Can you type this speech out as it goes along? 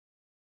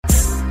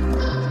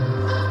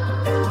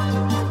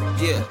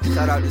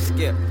Shout out to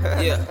Skip.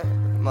 Yeah.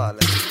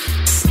 Marlon.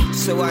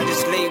 So I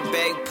just lay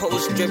back,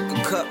 post, drip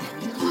a cup.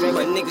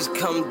 My niggas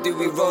come through,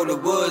 we roll the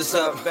woods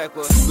up.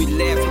 We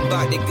laugh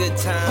about the good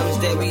times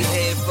that we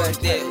had,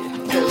 fuck that.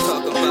 Don't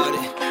talk about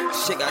it.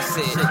 Shit, I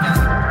said.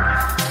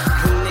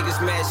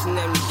 Niggas mashing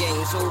them, the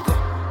game's over.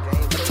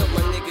 I told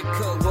my nigga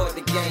cut what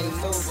the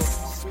game's over.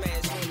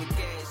 Smash when the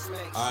game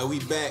smash. All right, we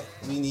back.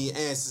 We Need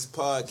Answers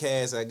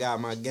podcast. I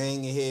got my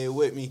gang in here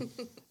with me.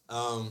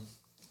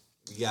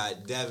 We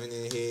got Devin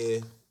in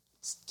here,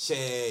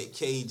 Chad,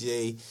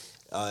 KJ.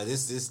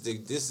 This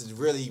is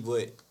really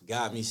what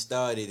got me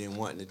started in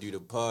wanting to do the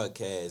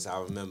podcast.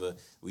 I remember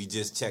we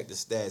just checked the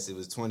stats. It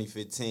was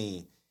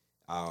 2015.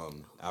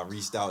 I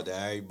reached out to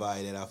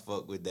everybody that I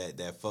fuck with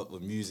that fuck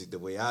with music the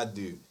way I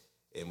do,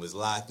 and was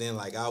locked in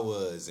like I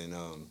was. And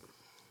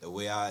the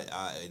way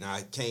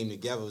I came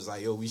together was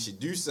like, yo, we should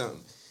do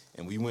something.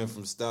 And we went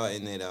from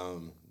starting at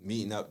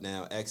meeting up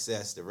now,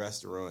 Excess, the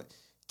restaurant,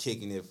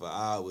 kicking it for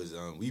hours.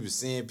 We was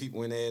seeing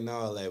people in there and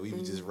all that. We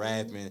was just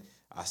rapping.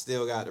 I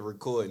still got the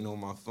recording on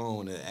my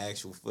phone, the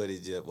actual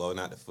footage of, well,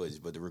 not the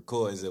footage, but the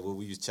recordings of what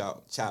we was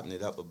chopping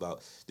it up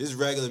about. This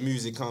regular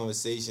music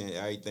conversation,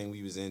 everything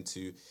we was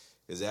into,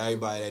 because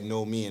everybody that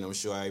know me, and I'm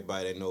sure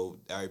everybody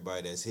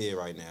that's here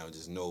right now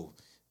just know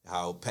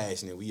how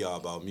passionate we are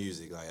about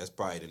music. Like, that's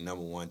probably the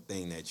number one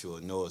thing that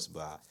you'll know us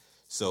by.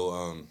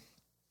 So,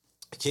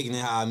 kicking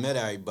it how I met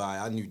everybody,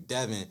 I knew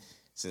Devin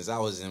since I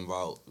was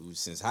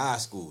since high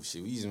school.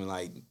 Shit, we used to be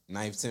like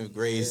 9th, 10th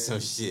grade,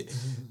 some shit.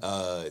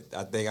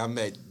 I think I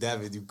met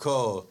Devin through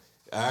call.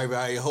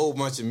 Everybody, a whole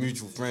bunch of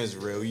mutual friends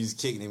for real. We used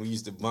to kick it, and we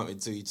used to bump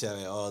into each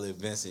other at all the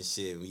events and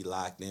shit. And we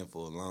locked in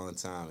for a long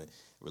time, and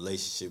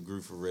relationship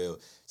grew for real.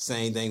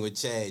 Same thing with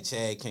Chad.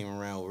 Chad came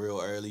around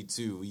real early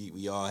too.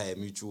 We all had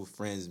mutual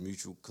friends,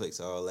 mutual cliques,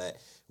 all that.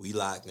 We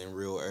locked in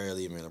real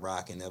early and been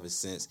rocking ever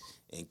since.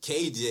 And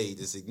KJ,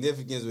 the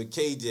significance with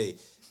KJ,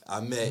 I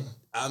met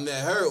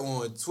her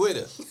on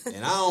Twitter,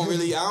 and I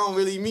don't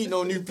really meet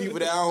no new people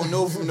that I don't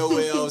know from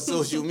nowhere on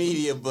social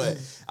media. But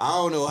I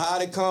don't know how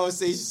the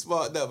conversation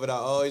sparked up, but I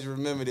always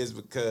remember this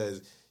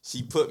because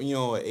she put me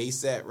on with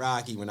A$AP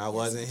Rocky when I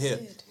wasn't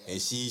hip,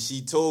 and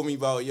she told me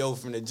about yo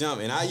from the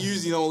jump. And I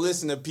usually don't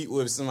listen to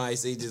people if somebody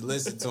say just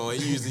listen to them.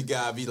 It usually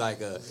gotta be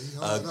like a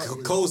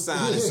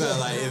cosign or something.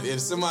 Like if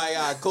somebody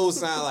got a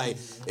cosign, like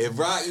if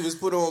Rocky was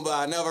put on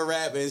by another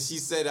rapper and she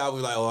said, I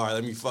was like, all right,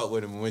 let me fuck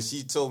with him. And when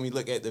she told me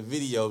look at the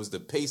video, it was the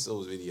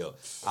Pesos video.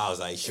 I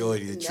was like,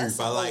 shorty, the truth.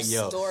 I like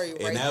yo.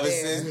 And ever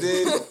since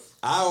then,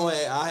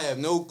 I have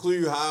no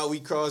clue how we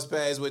crossed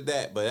paths with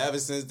that, but ever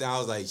since then, I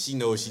was like, she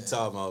knows what she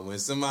talking about. When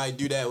somebody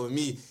do that with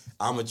me,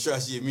 I'm going to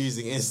trust your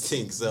music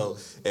instinct. So,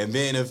 and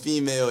being a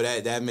female,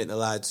 that meant a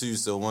lot too.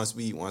 So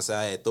once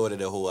I had thought of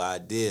the whole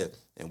idea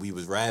and we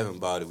was rapping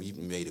about it, we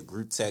made a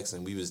group text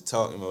and we was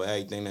talking about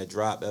everything that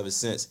dropped ever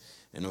since.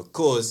 And of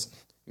course,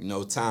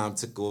 time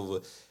took over.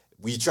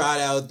 We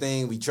tried our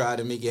thing. We tried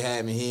to make it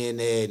happen here and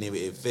there, and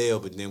it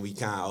failed, but then we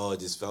kind of all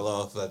just fell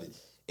off of it.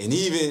 And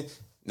even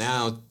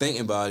now,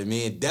 thinking about it,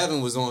 man, Devin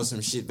was on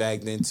some shit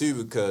back then,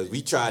 too, because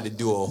we tried to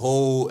do a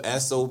whole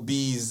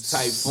SOBs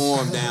type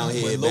form down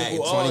here back in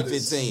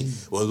 2015.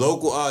 Well,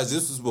 local artists.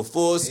 This was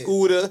before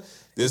Scooter.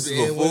 This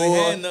is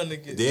before.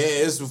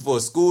 This was before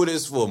Scooter.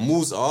 This was for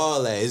Moose,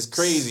 all that. It's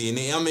crazy. And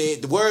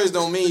the words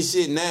don't mean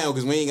shit now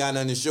because we ain't got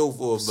nothing to show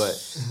for it,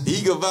 but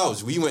he could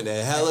vouch. We went to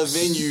hella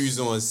venues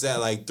on set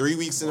like 3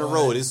 weeks in a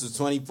row. This was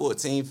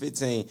 2014,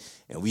 15.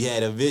 And we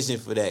had a vision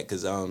for that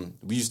because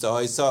we used to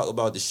always talk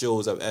about the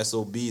shows of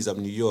SOBs up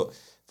in New York.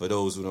 For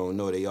those who don't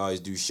know, they always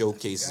do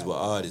showcases with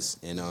artists.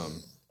 And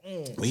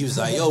we was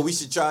like, yo, we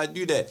should try to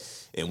do that.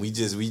 And we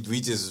just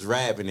was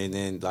rapping and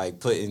then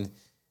like putting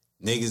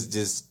niggas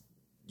just,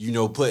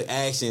 put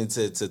action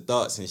to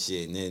thoughts and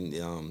shit. And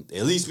then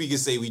at least we can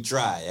say we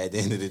tried at the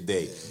end of the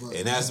day.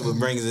 And that's what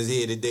brings us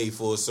here today,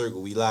 full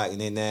circle. We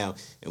locking in now.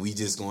 And we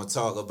just going to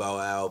talk about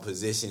our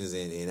positions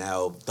and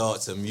our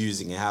thoughts of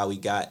music and how we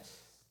got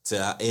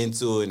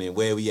into it and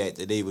where we at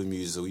today with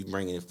music. So we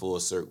bringing it full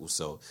circle.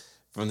 So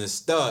from the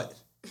start,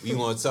 we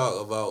want to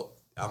talk about,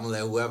 I'm going to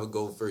let whoever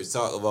go first,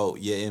 talk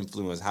about your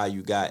influence, how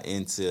you got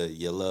into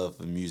your love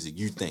for music.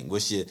 You think,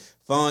 what's your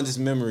fondest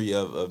memory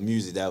of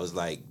music that was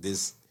like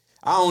this?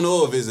 I don't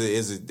know if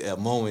it's a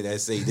moment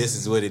that say this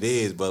is what it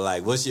is, but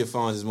like, what's your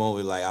fondest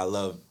moment? Like, I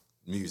love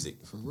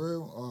music. For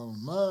real,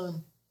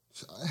 mine,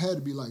 it had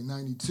to be like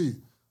 92.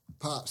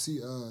 Pops, he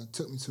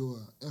took me to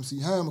a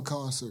MC Hammer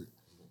concert.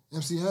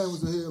 MC Hammer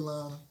was the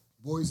headliner,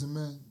 Boys and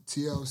Men,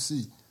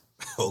 TLC.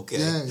 Okay.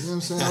 Yeah, you know what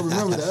I'm saying? I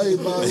remember that.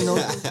 Everybody,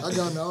 I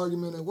got in an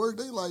argument at work.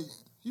 They like,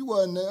 you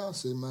wasn't there. I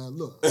said, man,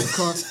 look,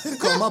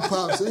 call my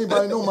pops.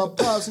 Anybody know my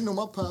pops? He know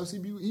my pops. He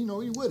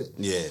with it.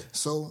 Yeah.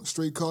 So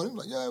straight called him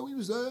like, yeah, we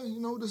was there.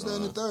 This, that,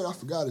 and the third. I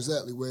forgot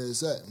exactly where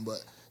it's at,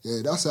 but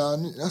yeah, that's how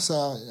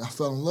I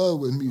fell in love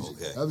with music.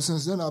 Okay. Ever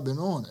since then, I've been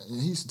on it.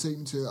 And he used to take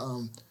me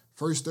to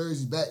First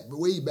Thursday but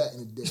way back in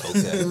the day. Okay.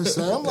 You know what I'm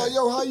saying? I'm like,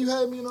 yo, how you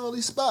had me in all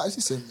these spots?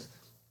 He said,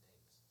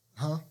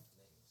 huh?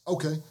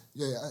 Okay.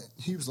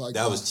 he was like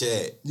that was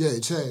Chad. Yeah,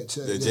 Chad.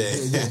 Chad.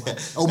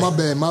 Oh, my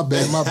bad.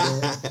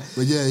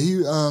 But yeah,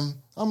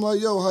 I'm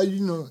like, yo, how you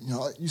know,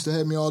 I used to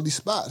have me all these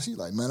spots. He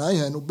like, man, I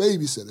ain't had no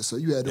babysitter, so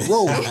you had to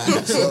roll.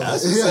 So,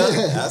 That's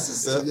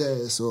what's up.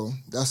 Yeah, so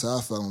that's how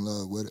I fell in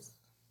love with it.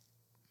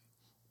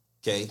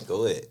 Okay,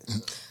 go ahead.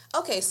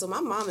 Okay, so my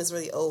mom is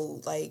really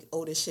old, like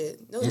old as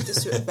shit. No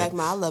disrespect,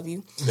 Ma, I love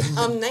you.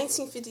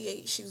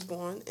 1958, she was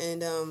born,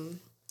 and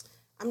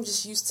I'm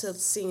just used to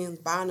seeing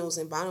vinyls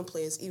and vinyl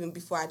players even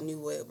before I knew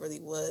what it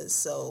really was.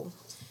 So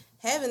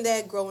having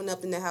that growing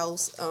up in the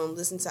house,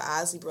 listening to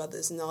Ozzy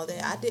Brothers and all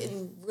that, I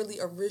didn't really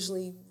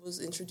originally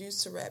was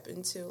introduced to rap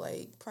until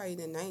like probably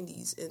the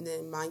 90s. And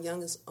then my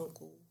youngest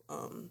uncle,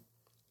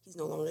 he's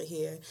no longer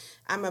here.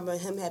 I remember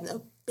him having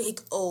a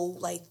big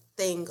old like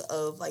thing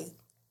of like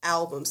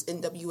albums,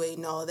 NWA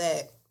and all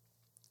that.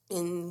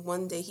 And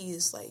one day he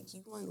is like,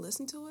 "You want to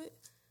listen to it?"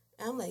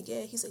 And I'm like,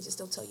 "Yeah." He's like, "Just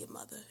don't tell your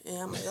mother." And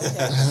I'm like,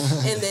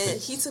 "Okay." And then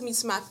he took me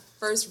to my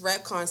first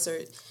rap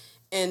concert,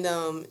 and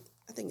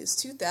I think it's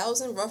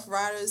 2000, Rough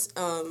Riders,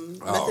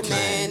 Method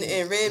Man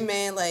and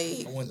Redman.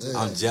 Like,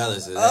 I'm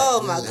jealous of that.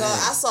 Oh my God,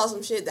 I saw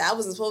some shit that I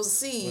wasn't supposed to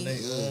see.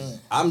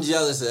 I'm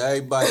jealous of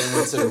everybody that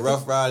went to the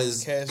Rough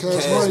Riders Cash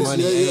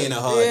Money and a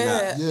Hard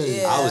Knock.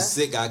 Yeah. I was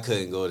sick. I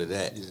couldn't go to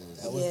that. Yeah.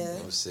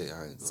 I was sick.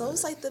 I didn't go So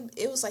to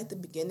it was like the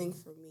beginning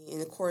for me,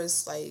 and of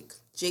course, like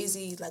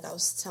Jay-Z, like I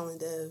was telling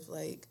Dev,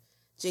 like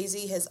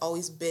Jay-Z has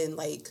always been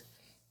like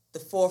the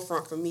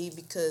forefront for me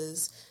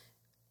because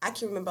I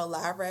can remember a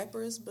lot of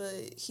rappers, but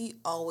he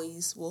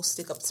always will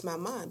stick up to my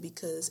mind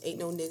because ain't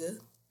no nigga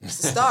to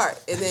start.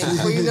 And then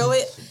before you know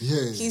it,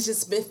 he's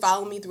just been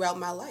following me throughout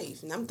my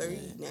life. And I'm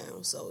 30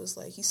 now, so it's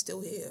like he's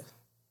still here.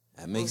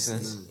 That makes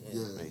sense.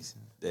 Yeah. Makes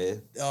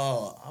sense.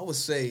 I would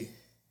say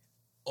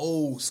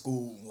old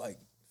school, like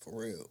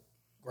for real.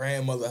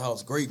 Grandmother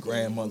house, great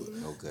grandmother.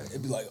 Okay.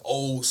 It'd be like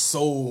old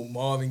soul,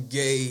 Marvin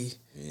Gaye.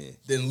 Yeah.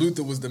 Then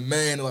Luther was the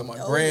man, like my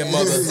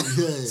grandmother.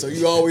 So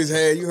you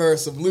heard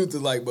some Luther,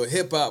 like, but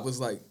hip hop was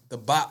like the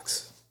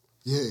box.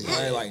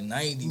 Yeah. Like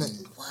 92.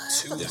 What?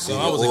 So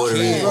I was a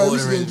kid. Right, we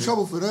used to get in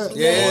trouble for that.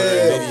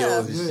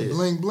 Yeah.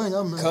 Bling bling. I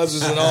remember.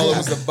 Cousins and all of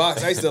us the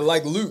box. I used to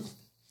like Luke.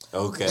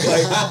 Okay.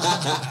 Like,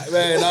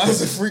 man, I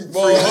was a freak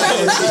boy.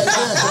 I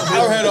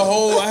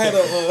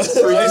used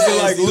to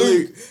like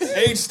Luke,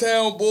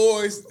 H-Town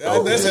Boys.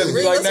 That's had to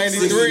be like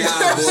 93.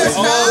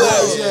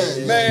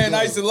 Man,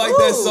 I used to like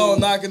that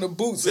song, Knocking the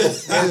Boots.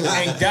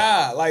 And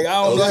God, like, I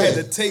don't know, I had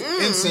to take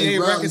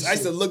MCA records. I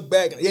used to look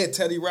back,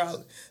 Teddy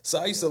Riley. So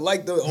I used to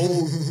like the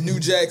old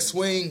New Jack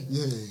Swing,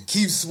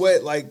 Keith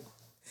Sweat, like,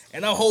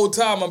 and the whole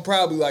time I'm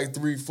probably like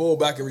 3-4,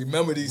 but I can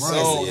remember these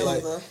songs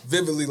like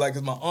vividly, like,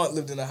 cause my aunt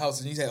lived in the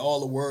house and she had all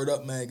the Word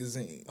Up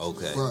magazine.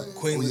 Okay. Right.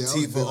 Queen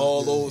Latifah,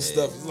 all those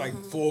stuff. It's like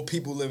 4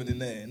 people living in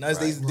there. And that's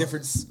these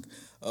different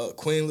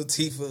Queen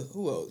Latifah,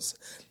 who else?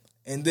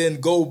 And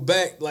then go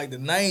back like the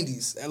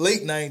 90s,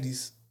 late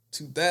 90s,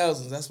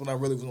 2000s, that's when I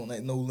really was on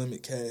that No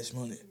Limit Cash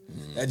Money.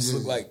 That just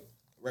looked like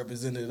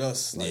represented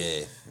us.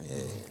 Like,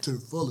 to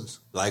the fullest.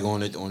 Like on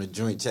the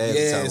joint Chad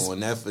was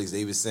talking on Netflix,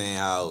 they were saying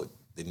how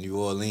the New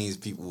Orleans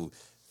people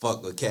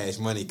fuck with Cash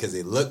Money because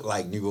it looked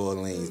like New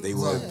Orleans. They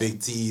wore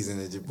big tees and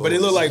the but it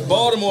looked like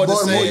Baltimore at the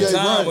same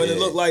time, but it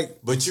looked like.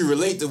 But you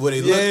relate to what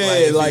it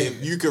looked like.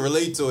 If you can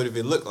relate to it if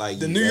it looked like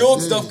the New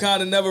York stuff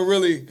kind of never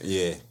really.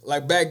 Yeah.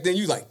 Like back then,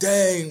 you like,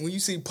 dang, when you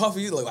see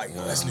Puffy, you look like,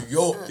 oh, that's New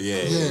York.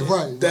 Yeah,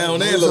 right. Down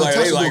there, look like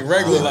they like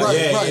regular. Like,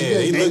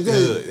 they look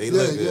good. They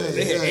look good.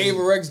 They had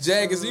Averex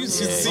jackets. You should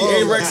see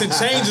Averex and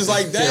changes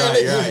like that.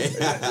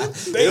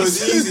 It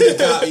was easy to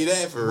copy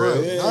that for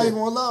real. I ain't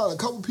gonna lie. A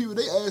couple people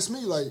they asked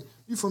me like,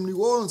 "You from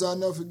New Orleans?" I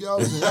never forget. I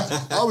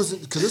was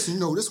because this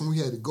when we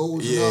had the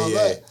goals and all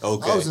that.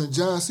 Okay. I was in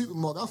John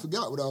Supermarket. I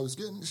forgot what I was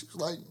getting. She was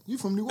like, "You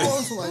from New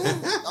Orleans?" I'm like,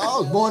 "I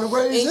was born and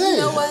raised here." You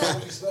know what?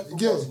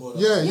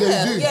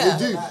 They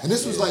do. And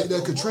this was like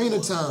that Katrina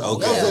time.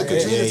 Okay. That was that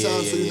Katrina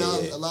time. So you know,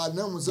 a lot of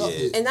them was up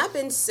there. And I've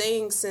been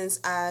saying since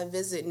I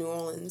visited New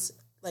Orleans.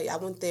 Like, I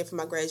went there for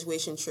my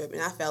graduation trip, and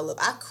I fell up.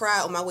 I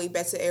cried on my way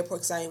back to the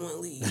airport because I didn't want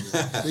to leave.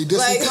 They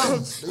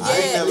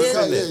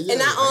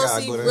And I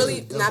honestly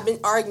really, and I've been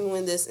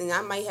arguing this, and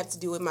I might have to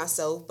do it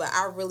myself, but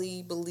I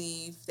really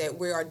believe that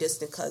we're our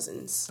distant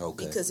cousins.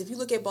 Okay. Because if you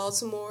look at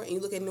Baltimore and you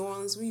look at New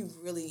Orleans, we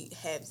really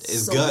have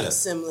it's so gutter. much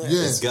similar.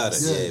 Yeah. It's gutter.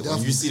 Yeah,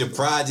 When you see the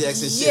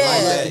projects and shit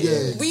like that,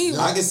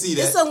 I can see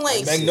that. It's a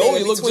link.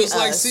 Magnolia looks just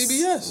like us.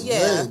 CBS.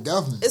 Yeah,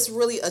 definitely. It's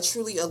really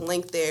truly a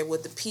link there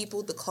with the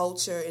people, the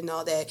culture, and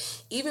all that.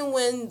 Even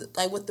when,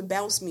 like with the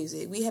bounce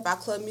music, we have our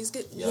club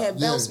music. We have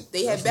bounce.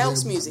 They have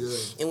bounce music,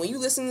 and when you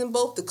listen to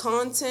both the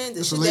content,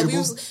 the shit that we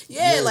was,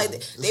 like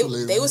they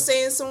were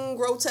saying some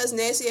grotesque,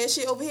 nasty ass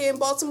shit over here in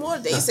Baltimore.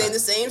 They saying the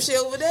same shit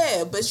over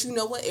there, but you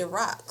know what? It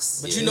rocks.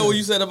 But you know what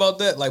you said about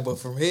that, like, but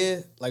from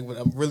here, like, what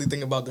I'm really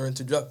thinking about their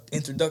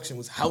introduction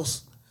was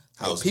house.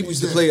 People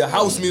used to play a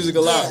house music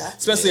a lot,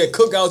 especially at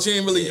cookouts. You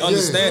didn't really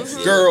understand.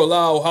 Girl,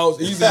 loud house.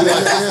 It used to be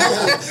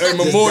like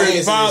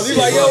Memorial Files. You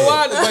like, yo,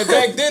 why? But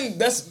back then,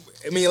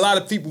 a lot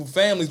of people,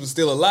 families were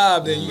still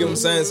alive then. You get what I'm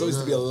saying? So it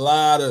used to be a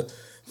lot of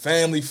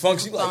family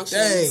function. You like,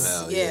 dang,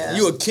 yeah.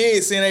 You a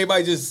kid seeing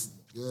everybody just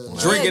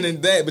drinking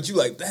and that, but you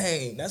like,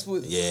 dang, that's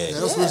what. Yeah,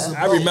 that's what it's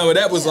about. I remember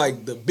that was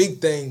like the big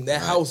thing.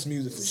 That house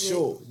music for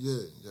sure. Yeah.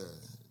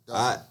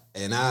 I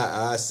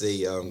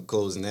say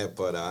closing that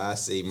part out, I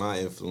say my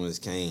influence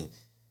came.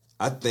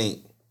 I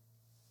think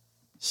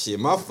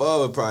my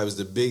father probably was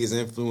the biggest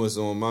influence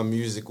on my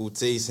musical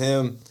taste.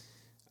 Him,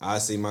 I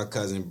say my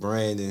cousin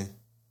Brandon,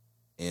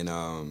 and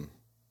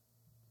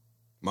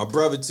my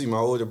brother too, my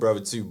older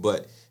brother too.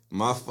 But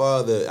my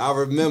father, I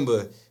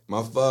remember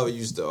my father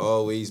used to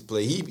always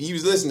play. He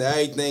was listening to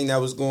everything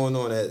that was going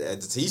on.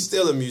 He's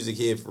still a music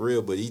head for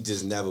real, but he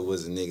just never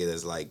was a nigga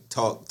that's like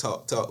talk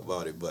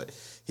about it. But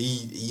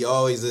he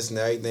always listened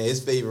to everything.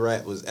 His favorite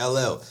rap was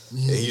LL.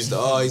 Yeah. He used to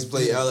always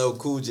play LL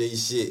Cool J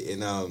shit.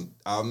 And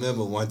I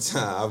remember one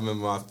time,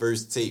 my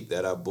first tape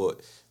that I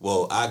bought.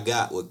 Well, I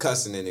got with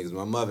cussing in it because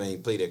my mother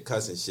ain't play that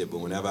cussing shit. But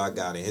whenever I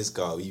got in his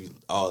car,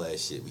 all that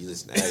shit. We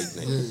listened to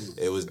everything.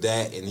 It was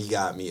that, and he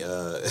got me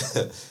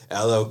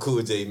LL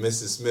Cool J,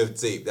 Mrs.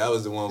 Smith tape. That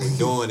was the one with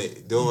doing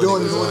it. That was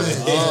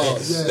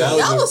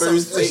the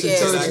first tape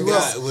that I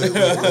got with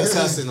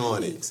cussing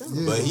on it.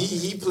 But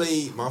he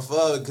played my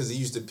father because he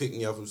used to pick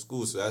me up from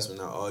school. So that's when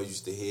I always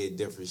used to hear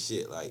different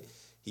shit. Like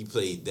he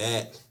played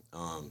that.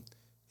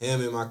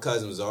 Him and my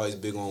cousin was always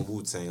big on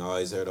Wu-Tang. I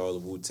always heard all the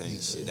Wu-Tang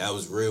shit. That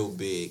was real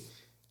big.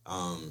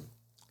 And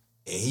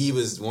he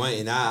was one,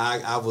 and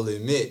I will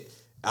admit,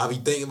 I be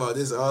thinking about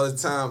this all the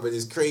time, but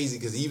it's crazy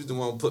because he was the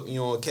one who put me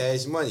on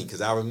Cash Money.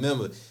 Because I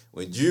remember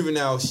when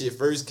Juvenile shit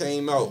first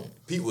came out,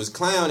 people was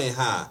clowning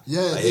High.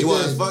 Yeah, like they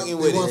wasn't fucking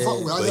with it.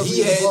 But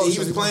he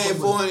was playing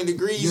 400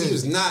 Degrees. Yeah. He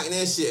was knocking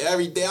that shit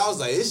every day. I was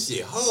like, this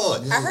shit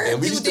hard. I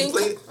heard people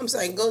didn't. I'm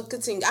sorry, go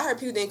continue. I heard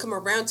people didn't come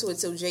around to it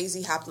till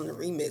Jay-Z hopped on the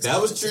remix. That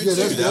was true too.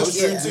 That was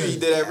true too. He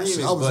did that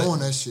remix. I was on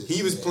that shit.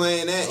 He was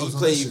playing that. He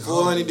played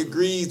 400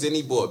 Degrees. Then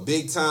he bought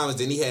Big Times.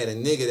 Then he had a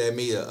nigga that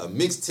made a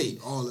mixtape.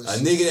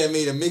 Nigga that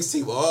made a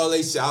mixtape with all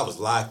that shit. I was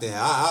locked in.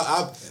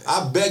 I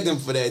begged him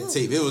for that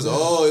tape. It was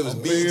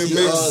BT.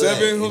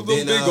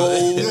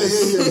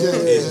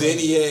 And then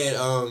he had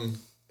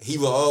he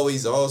would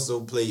always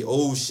also play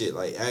old shit.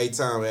 Like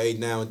every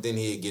now and then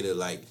he'd get it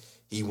like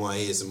he want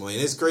to hear some more. And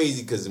it's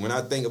crazy because when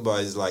I think about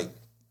it, it's like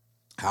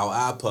how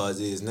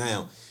iPods is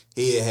now.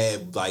 He'd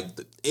have like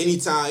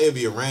anytime it'd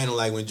be a random,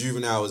 like when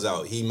Juvenile was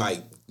out,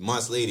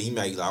 months later he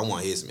might like, I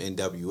want to hear some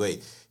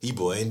NWA. He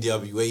bought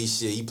NWA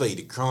shit. He played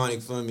the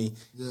Chronic for me.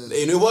 Yeah.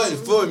 And it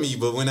wasn't for me,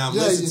 but when I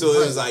listened to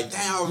it, it was like,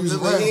 damn, I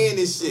remember hearing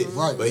this shit.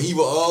 Right. But he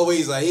would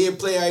always, like, he'd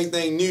play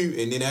everything new,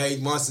 and then every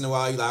once in a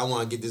while, he like, I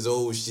want to get this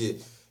old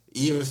shit.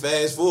 Even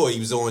fast forward, he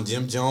was on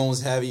Jim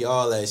Jones, Heavy,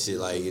 all that shit.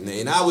 Like,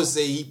 and I would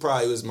say he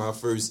probably was my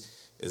first,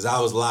 as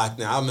I was locked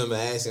in. I remember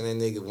asking that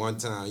nigga one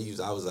time,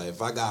 I was like,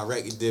 if I got a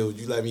record deal, would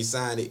you let me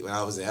sign it when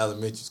I was in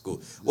elementary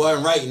school?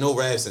 Wasn't writing no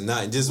raps or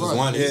nothing, just was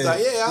wondering. He's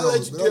like, yeah, I'll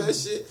let you do that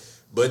shit.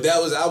 But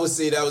I would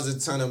say that was a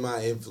ton of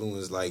my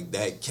influence, like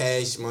that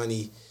Cash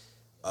Money,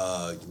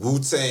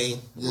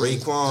 Wu-Tang,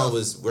 Raekwon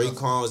was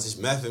this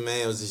Method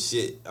Man was the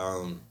shit.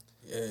 Them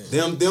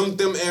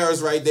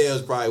eras right there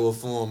was probably what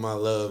formed my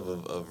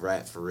love of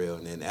rap for real.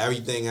 And then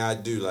everything I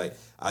do, like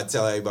I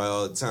tell everybody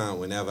all the time,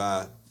 whenever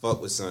I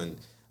fuck with something,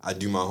 I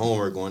do my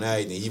homework on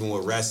everything, even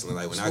with wrestling.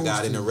 Like when I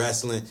got into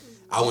wrestling,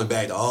 I went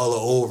back to all the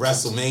old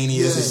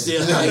WrestleManias and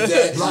shit like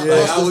that. Like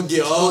I would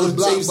get all the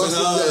tapes and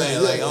all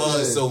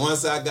that. So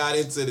once I got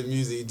into the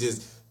music, it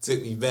just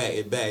took me back,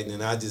 and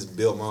then I just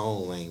built my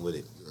own lane with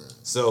it.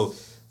 So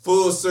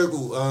full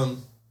circle,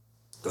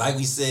 like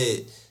we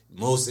said,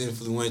 most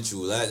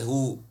influential.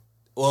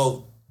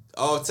 Off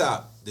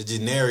top, the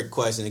generic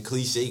question, the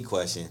cliche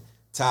question,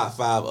 top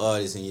 5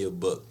 artists in your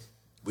book.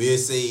 We'll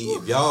say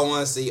if y'all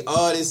want to say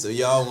artists or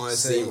y'all want to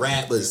say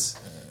rappers.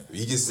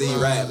 You can say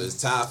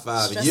rappers, top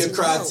 5. And your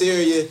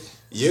criteria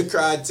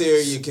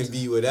can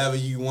be whatever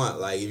you want.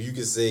 Like if you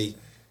can say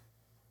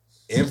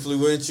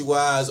influential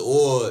wise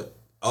or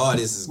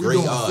artists is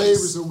great artists. We doing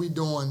favorites or we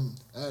doing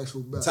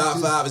actual best? Top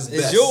 5 is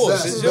best.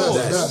 It's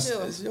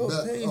yours.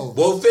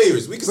 Well,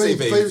 favorites. We can say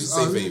favorites.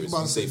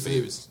 We say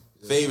favorites.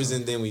 Favorites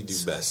and then we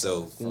do best.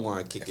 So who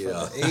want to kick it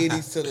off?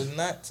 80s to the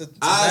not to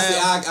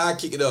I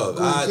kick it off.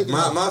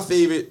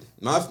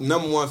 My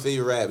number one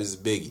favorite rap is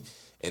Biggie.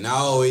 And I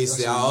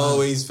always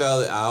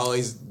felt it.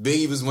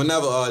 Biggie was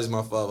another artist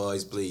my father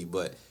always played.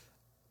 But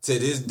to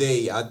this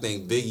day, I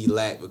think Biggie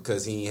lacked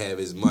because he didn't have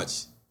as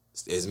much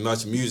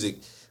music.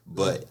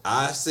 But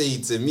I say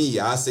till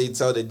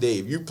the day,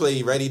 if you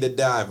play Ready to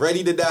Die, if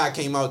Ready to Die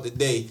came out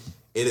today,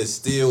 it'll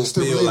still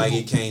feel like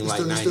it came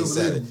like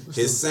 97.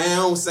 His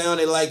sound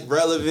sounded like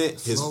relevant.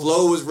 His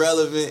flow was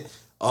relevant.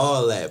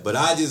 All that. But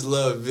I just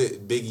love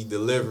Biggie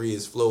delivery,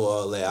 his flow,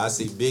 all that. I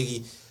say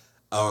Biggie.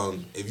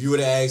 If you would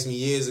have asked me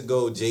years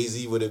ago,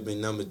 Jay-Z would have been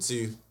number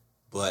 2.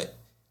 But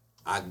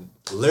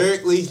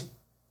lyrically,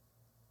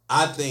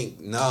 I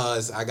think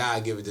Nas, I gotta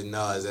give it to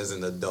Nas as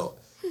an adult.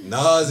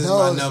 Nas is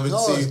my number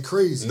 2.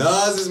 Crazy.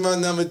 Nas is my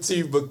number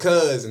 2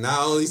 because, and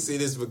I only say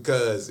this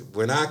because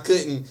back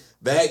then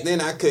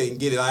I couldn't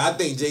get it. Like, I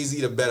think Jay-Z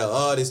the better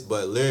artist,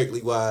 but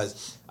lyrically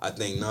wise, I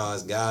think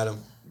Nas got him.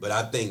 But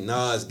I think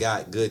Nas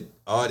got good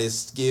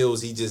artist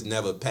skills. He just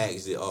never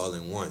packaged it all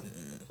in one.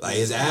 Like,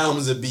 his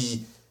albums would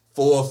be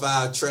 4 or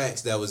 5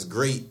 tracks that was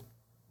great,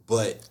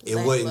 but it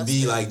wouldn't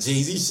be like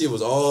Jay-Z shit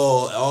was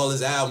all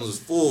his albums was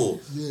full.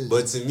 Yeah.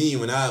 But to me,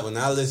 when I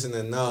listen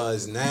to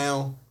Nas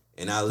now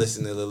and I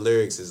listen to the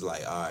lyrics, it's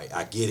like, all right,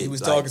 I get it. He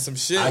was like, talking some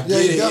shit. I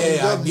get it,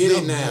 I get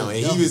it now. And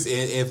he was,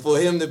 and for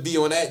him to be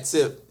on that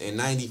tip in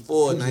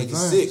 94,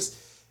 96,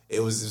 it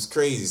was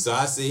crazy. So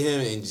I say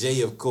him and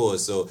Jay, of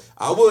course. So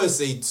I would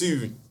say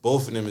 2.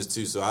 Both of them is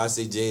 2. So I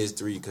say Jay is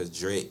 3 because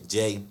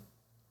Jay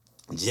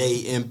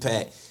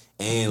impact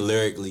and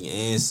lyrically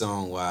and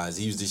song wise,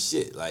 he was the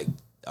shit. Like,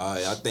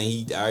 I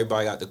think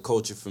everybody got the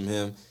culture from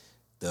him.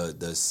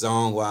 The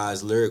song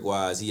wise, lyric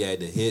wise, he had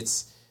the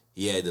hits,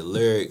 he had the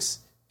lyrics,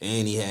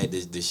 and he had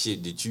the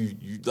shit that you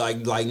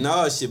like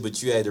Nas shit,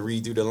 but you had to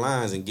read through the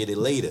lines and get it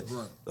later.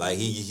 Right. Like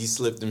he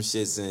slipped them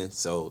shits in.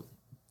 So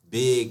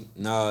Big,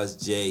 Nas,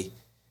 Jay.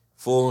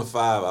 4 and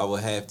 5, I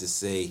would have to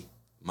say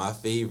my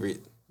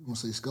favorite. You want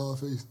to say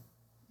Scarface?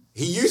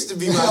 He used to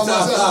be my top 5.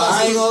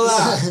 I ain't gonna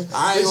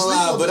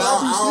lie, but I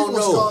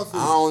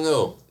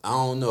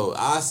don't know.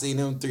 I see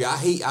them 3. I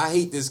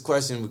hate this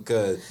question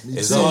because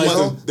it's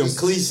always them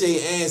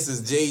cliche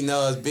answers. Jay,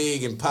 Nas,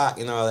 Big, and Pac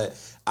and all that.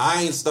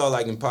 I ain't start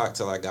liking Pac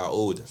till I got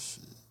older.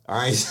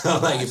 I ain't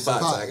start liking Pac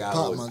till I got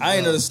older. I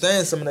ain't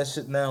understand some of that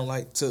shit now.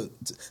 Like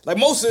like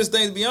most of this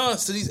things, to be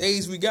honest, to these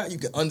age we got, you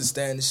can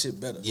understand this shit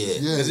better. Yeah.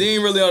 Because you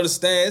ain't really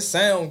understand. It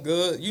sound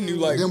good. You knew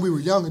like. Then we were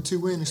younger too.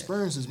 We ain't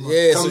experienced as much.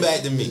 Yeah. Come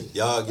back to me,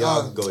 y'all.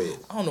 Go ahead.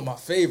 I don't know my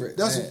favorite.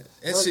 That shit.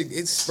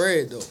 It's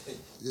spread though.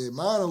 Yeah,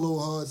 mine a little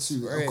hard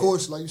too. Spread. Of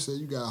course, like you said,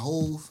 you got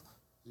Hove,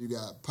 you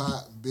got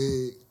Pac,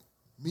 Big.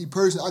 Me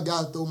personally, I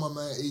gotta throw my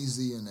man AZ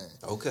in there.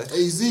 Okay.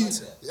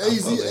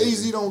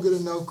 AZ don't get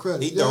enough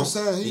credit. He you know what I'm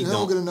saying? He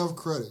don't get enough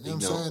credit. You know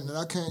what I'm saying? And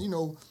I can't,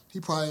 he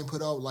probably ain't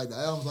put out like the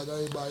albums like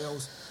everybody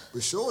else.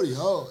 But Shorty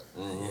hard.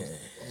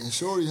 Mm-hmm. And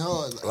Shorty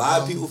hard. A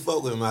lot of people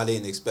fuck with him. I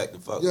didn't expect to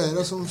fuck with him. Yeah,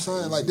 that's what I'm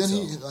saying. Like then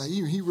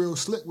he real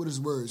slick with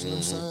his words. You know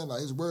what I'm saying?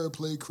 Like his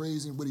wordplay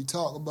crazy. What he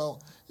talk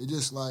about, it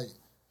just like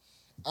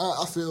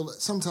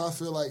sometimes I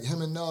feel like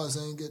him and Nas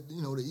ain't get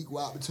the equal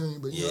opportunity,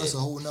 but that's a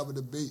whole nother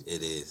debate.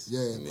 It is.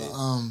 Yeah, but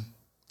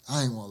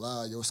I ain't gonna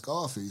lie,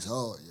 Scarface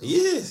hard. Yo. He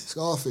is.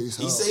 Scarface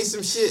hard. He say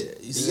some shit.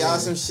 He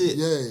got some shit.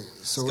 Yeah.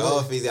 So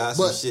Scarface got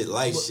some shit,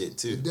 life shit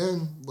too.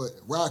 But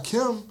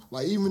Rakim,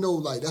 like even though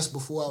like that's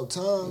before our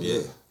time.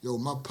 Yeah. Yo,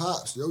 my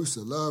pops, used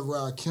to love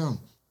Rakim.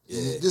 Yeah.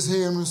 And just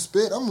hearing him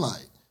spit, I'm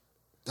like.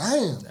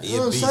 Damn, you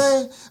know what I'm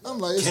saying? I'm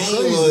like, it's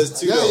Kane crazy. Was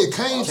too. Yeah,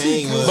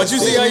 Kane was. But you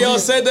see how y'all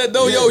said that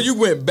though, yo, you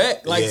went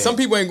back. Like some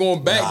people ain't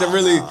going back to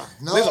really.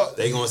 No,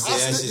 they gonna say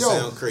that shit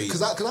sound crazy.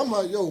 Cause I'm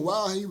like,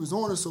 wow, he was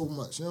on it so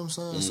much. You know what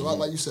I'm saying? So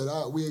like you said,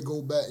 we'd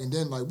go back and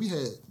then like we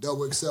had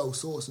Double XL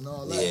Source and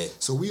all that. Yeah.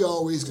 So we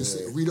always could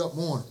read up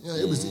on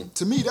it. It was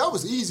to me that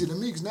was easy to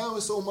me because now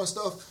it's so much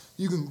stuff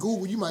you can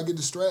Google. You might get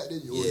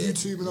distracted or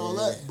YouTube and all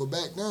that. But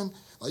back then,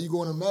 like you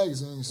go in a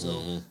magazine,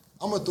 so.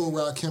 I'm gonna throw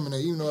Rakim in there,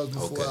 even though it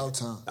was before our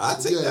time. I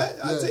take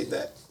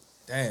that.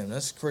 Damn,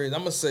 that's crazy.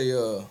 I'm gonna say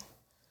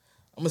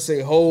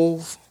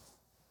Hove.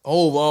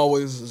 Hove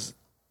always was.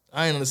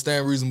 I ain't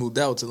understand Reasonable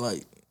Doubt till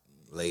like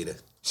later.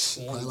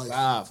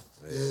 25.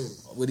 Yeah.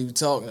 What he was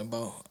talking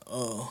about.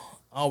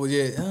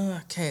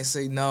 I can't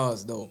say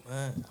Nas though,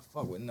 man. I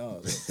fuck with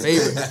Nas.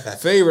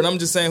 Favorite. I'm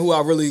just saying who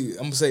I'm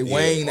gonna say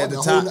Wayne at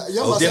the time.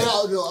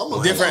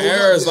 Different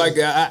eras like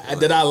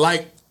that I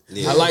like.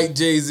 Yeah. I like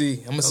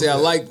Jay-Z. I'm gonna say I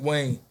like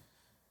Wayne.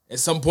 At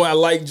some point, I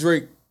like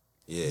Drake.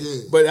 Yeah.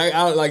 But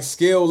I like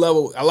skill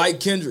level. I like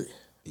Kendrick.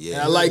 Yeah.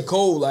 And I like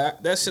Cole.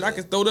 Like that shit, I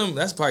can throw them.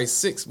 That's probably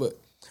 6. But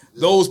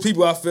those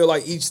people, I feel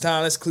like each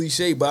time that's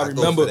cliche. But I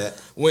remember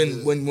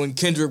when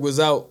Kendrick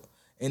was out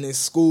and in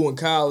school and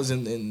college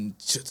and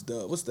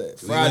what's that?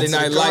 Friday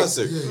Night Lights.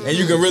 And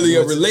you can really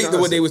relate to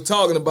what they was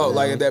talking about.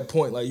 Like at that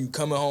point, like you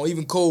coming home,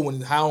 even Cole when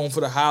How On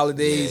for the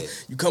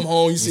Holidays, you come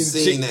home, you see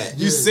the chick, that.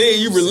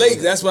 You relate.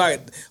 That's why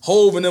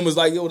Hove and them was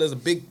like, yo, there's a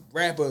big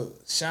rapper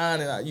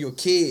shining out. You a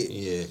kid.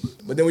 Yeah.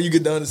 But then when you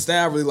get to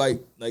understand, really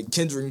like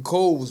Kendrick and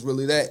Cole was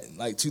really that.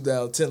 Like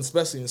 2010,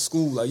 especially in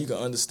school, like you can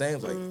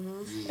understand. Like,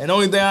 and the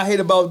only thing I hate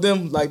about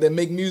them, like that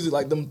make music,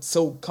 like them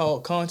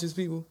so-called conscious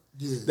people.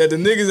 Yeah. That the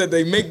niggas that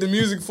they make the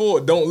music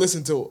for don't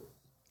listen to it.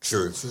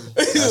 True.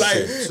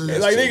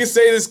 Like they can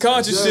say this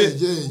conscious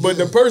shit, but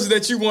the person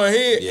that you want to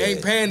hear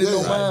ain't paying it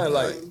no mind.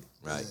 Like,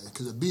 right.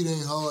 Because the beat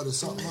ain't hard or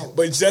something else.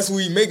 But that's what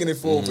we making it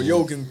for, but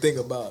yo can think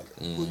about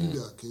it. What you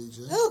got,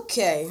 KJ?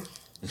 Okay.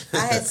 I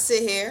had to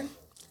sit here.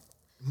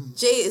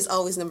 Jay is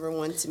always number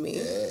 1 to me.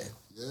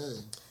 Yeah.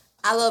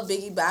 I love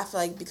Biggie, but I feel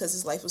like because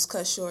his life was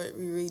cut short,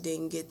 we really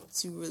didn't get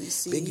to really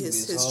see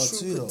his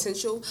true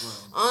potential.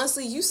 Right.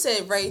 Honestly, you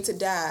said Ready to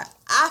Die.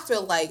 I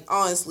feel like,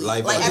 honestly,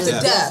 life like after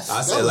death.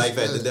 I said Life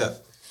After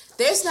Death.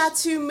 There's not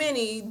too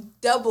many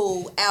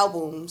double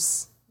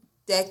albums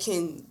that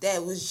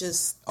was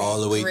just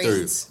all the way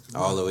great. Through.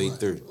 All the way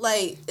through.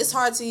 Like, it's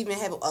hard to even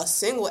have a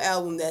single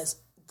album that's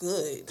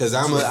good. Because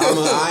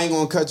I ain't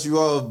gonna cut you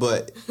off,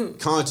 but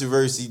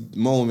controversy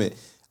moment.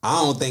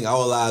 I don't think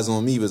All Eyes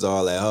on Me was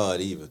all that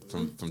hard either,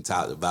 from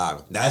top to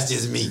bottom. That's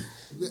just me.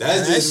 That's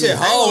That just shit me.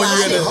 hard when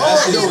you in the.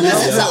 I didn't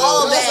listen to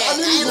all that. I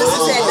didn't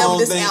listen to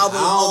this album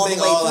I all don't the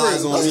think way All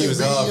Eyes through. on Me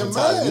was hard from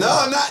top. No,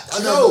 I'm not.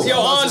 Yo,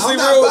 honestly, I'm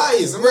not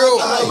biased. I'm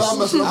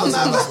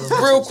not biased.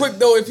 Real quick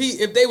though,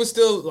 if they were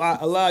still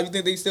alive, you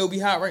think they still be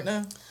hot right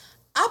now?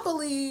 I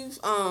believe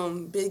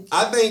Big.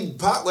 I think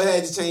Pac would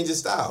have to change his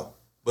style,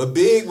 but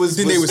Big was.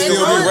 Think they would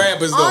still be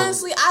rappers though?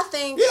 Honestly, I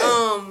think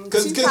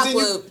Tupac then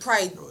would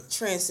probably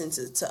transcend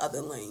to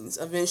other lanes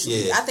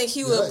eventually. Yeah. I think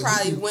he would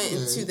probably went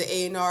into the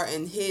A&R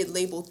and head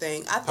label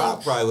thing. I think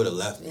Pac probably would have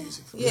left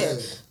music. yeah.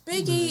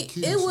 Biggie,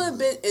 it would have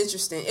been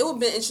interesting. It would have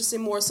been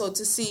interesting more so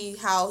to see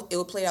how it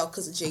would play out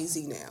because of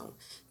Jay-Z now.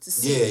 To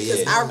see,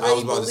 because I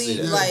really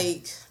believe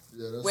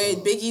where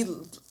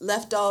Biggie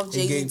left off,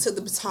 Jay-Z took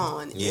the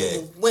baton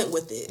and went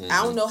with it.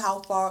 I don't know how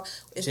far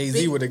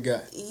Jay-Z would have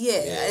got. Yeah,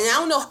 and I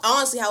don't know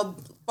honestly how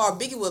far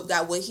Biggie would have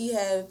got. Would he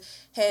have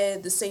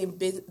had the same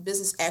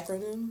business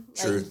acronym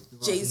like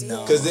Jay-Z?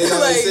 Because they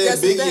said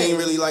that's the Biggie thing. ain't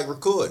really like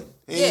recording.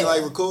 He ain't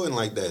like recording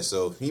like that,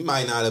 so he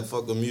might not have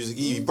fucked with Music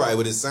E. He probably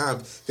would have signed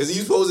because he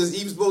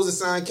was supposed to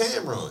sign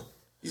Cameron.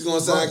 He's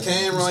gonna sign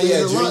Cameron.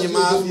 Yeah, Junior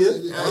Mafia.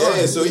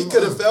 Yeah, so he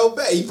could have fell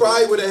back. He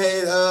probably would have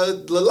had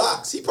the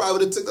locks. He probably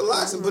would have took the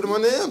locks and put them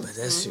on him. But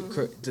that shit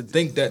crazy. To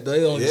think that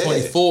they only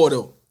 24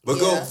 though. But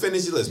go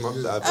finish your list.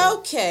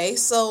 Okay,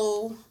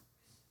 so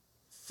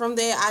from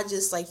there I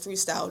just like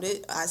freestyled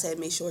it. I said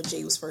make sure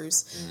Jay was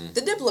first.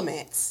 The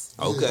Diplomats.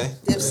 Okay.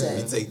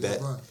 Dipset. You take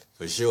that.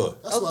 For sure.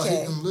 That's why I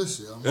hate them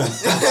lists, yo. You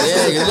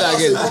gotta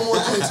get one more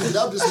thing too.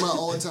 That was just my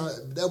all time.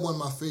 That wasn't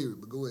my favorite,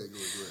 but go ahead.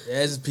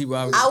 Yeah, it's just people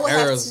out I would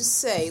have to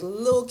say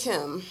Lil'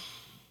 Kim.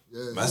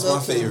 Yeah, that's my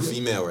favorite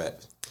female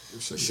rap.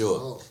 For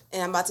sure.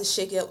 And I'm about to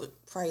shake it up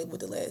probably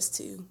with the last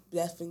two.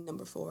 Definitely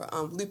number 4.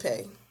 Lupe.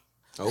 Okay.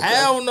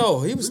 Hell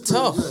no, he was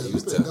tough. Yeah, He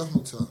was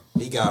definitely tough.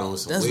 He got on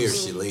some weird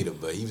shit later,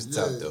 but he was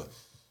tough though.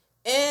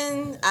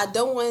 And I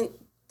don't want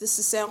this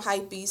to sound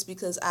hype beast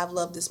because I've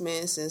loved this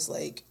man since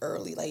like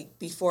early, like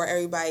before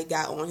everybody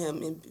got on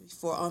him and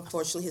before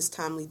unfortunately his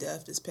timely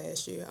death this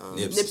past year.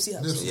 Nipsey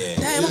Hussle.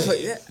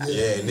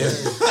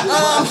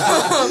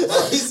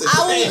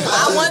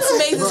 I want to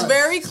make this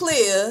very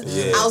clear.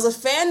 Yeah. I was a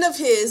fan of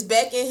his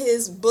back in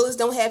his Bullets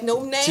Don't Have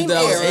No Name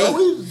era.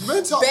 We've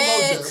been talking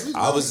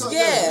about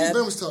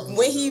that.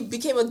 When he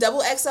became a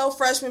double XL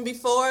freshman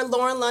before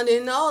Lauren London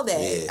and all that.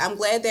 Yeah. I'm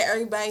glad that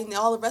everybody and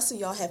all the rest of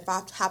y'all have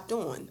hopped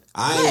on.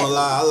 I ain't gonna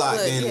lie, I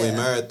locked in when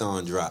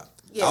Marathon dropped.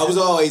 Yeah. I was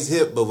always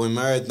hip, but when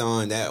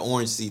Marathon, that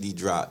orange CD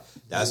dropped,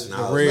 that's when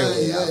I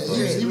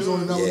was he was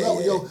on another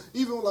level. Yo,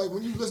 even like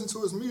when you listen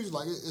to his music,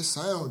 like it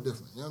sounds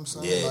different. You know what I'm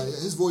saying? Yeah. Like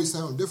his voice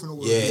sounds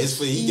different.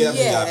 He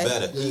definitely got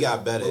better. He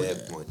got better at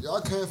that point. Yo,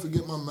 I can't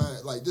forget my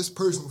man, like this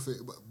personal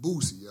favorite, but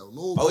Boosie, yo.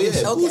 Lil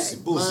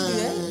Boosie.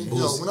 Man,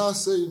 yo, when I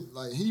say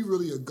like he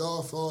really a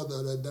godfather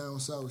of that down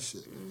south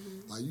shit.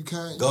 Like you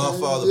can't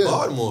Godfather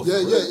Baltimore.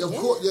 Yeah, of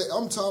course. Yeah,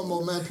 I'm talking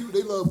about, man, people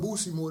they love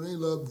Boosie more than they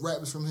love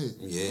rappers from here.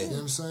 Yeah. You know what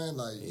I'm saying?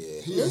 Like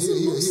he a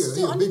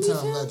a big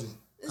time legend.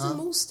 Is the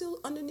Moose still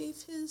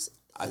underneath his?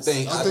 I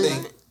think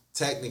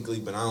technically,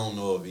 but I don't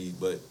know if he.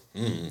 But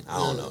I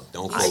don't know.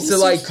 Don't. I used to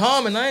like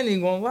Common. I ain't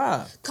even gonna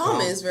lie.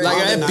 Common is very like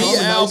that beat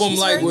album.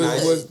 Like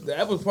was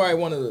that was probably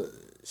one of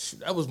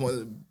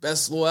the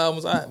best little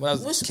albums when I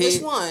was a kid.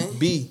 Which one?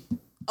 B.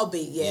 Oh,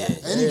 B, yeah.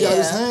 And he got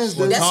his hands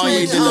dirty. That's Kanye when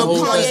did the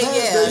whole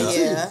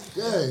Kanye,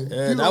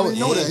 People don't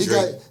know that. He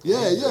got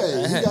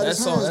his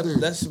hands dirty.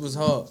 That shit was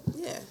hard.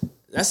 Yeah.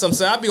 That's what I'm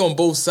saying. I be on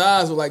both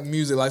sides with like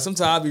music. Like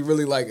sometimes I be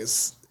really like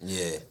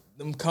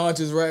them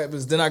conscious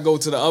rappers. Then I go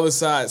to the other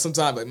side.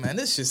 Sometimes like, man,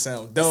 this shit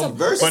sound dumb.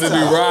 But it be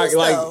rock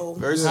like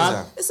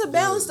versatile. It's a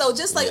balance though.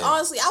 Just like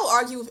honestly, I would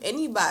argue with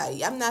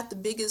anybody. I'm not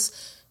the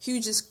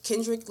hugest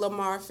Kendrick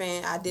Lamar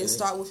fan. I did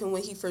start with him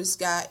when he first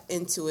got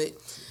into it.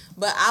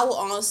 But I will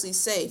honestly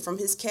say, from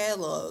his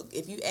catalog,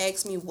 if you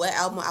ask me what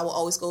album, I will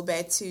always go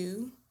back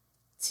to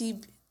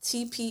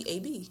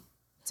TPAB.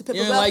 To Pimp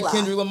a Butterfly. Like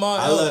Kendrick Lamar?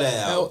 I love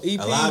that album.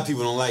 A lot of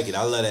people don't like it.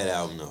 I love that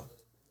album though.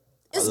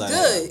 It's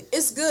good.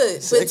 It's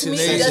good. But to me,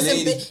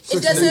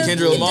 it doesn't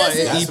Kendrick Lamar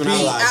beat out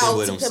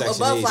to Pimp a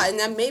Butterfly. And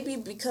that may be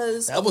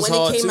because when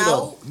it came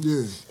out,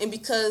 and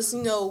because,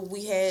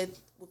 we had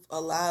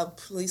a lot of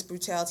police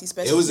brutality,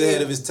 especially. It was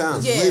ahead of his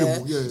time. Yeah.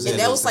 And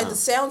that was like the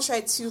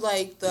soundtrack to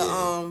like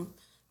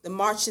the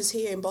marches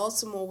here in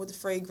Baltimore with the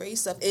Fred Gray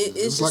stuff.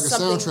 It's just like a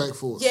something, soundtrack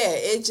for it. Yeah,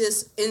 it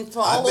just for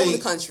all over the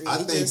country. I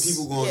think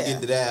people gonna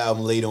get to that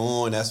album later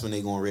on. That's when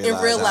they gonna realize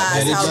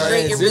how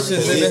great it really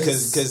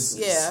is.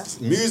 Because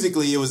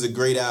musically, it was a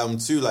great album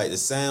too. Like the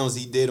sounds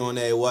he did on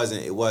there, it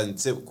wasn't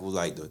typical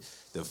like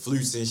the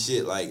flutes and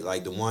shit.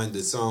 Like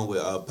the song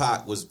with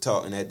Pac was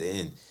talking at the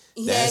end.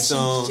 He that had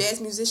song,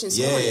 jazz musicians.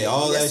 yeah,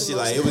 all that shit.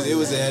 Like it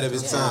was ahead of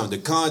its time. The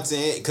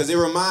content, because it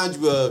reminds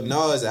you of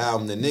Nas'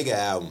 album, the Nigga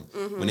album,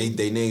 when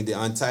they named it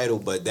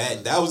Untitled. But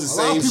that was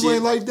the A lot same of people shit.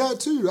 ain't like that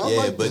too. I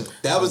like but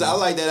that. I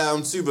like that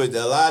album too. But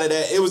a lot of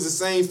that, it was the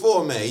same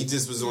format. He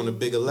just was on a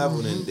bigger level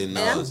than Nas. And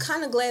I'm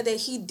kind of glad that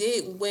he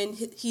did when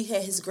he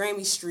had his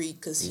Grammy streak,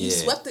 because he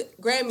swept the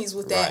Grammys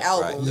with that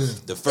album.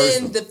 Right. The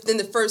first one. Then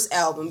the first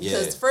album,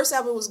 because the first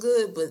album was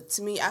good, but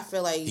to me, I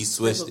feel like He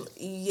switched it.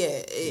 Yeah,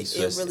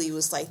 it really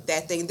was like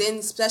that thing. Then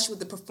especially with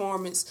the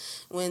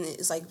performance when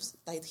it's like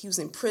he was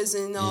in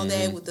prison and all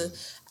that with the.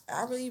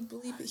 I really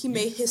believe he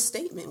made his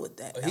statement with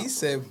that. He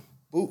said,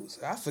 "Boots."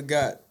 I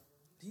forgot.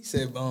 He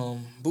said,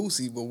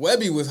 Boosie, but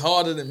Webby was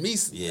harder than me.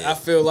 Yeah. I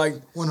feel like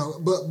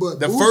but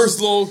the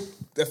Boosie,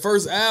 the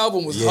first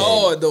album was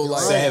hard though.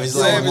 Like Savage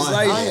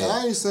Light.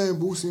 I ain't saying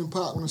Boosie and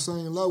Pac on the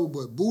same level,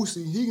 but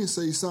Boosie, he can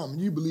say something.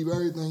 You believe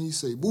everything he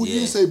say. Boosie, he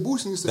can say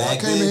Boosie and say,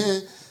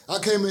 I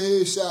came in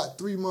here, shot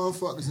 3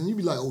 motherfuckers, and you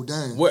be like, oh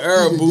damn. What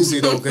era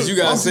Boosie though? Because you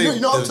gotta say, I'm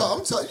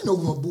talking. You know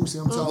what Boosie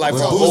I'm talking like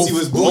about. Boosie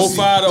was Boosie.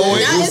 05 to 08.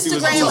 Not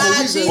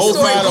Instagram IG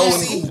story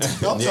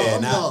Boosie. Not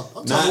Boosie now.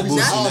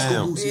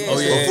 Yeah. Oh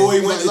yeah. Before he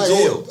went to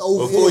jail.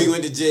 Before he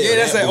went to jail. Yeah,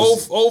 that's like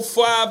Boosie.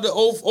 05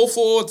 to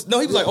 04. No,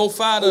 he was like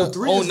 05 to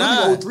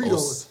 09. 03 though.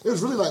 It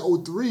was really like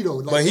 03 though.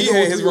 Like, But he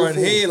had his run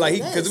head, like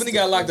Yes. because when he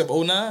got locked up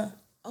 09,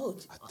 Oh,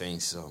 I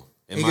think so.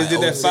 he just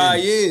did that 5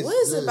 years. what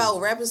is it about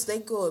rappers? They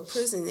go to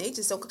prison. They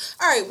just don't.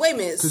 All right, wait a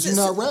minute. Because you're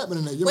not rapping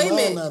in that. Your Wait a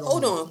mind minute. not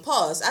Hold it. on.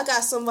 Pause. I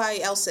got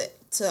somebody else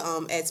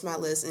to add to my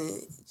list,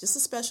 and just a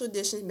special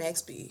edition,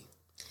 Max B.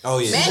 Oh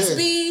yeah. Max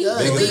B Yeah,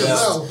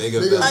 released Bigger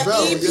an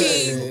Bell.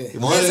 EP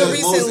One of as the of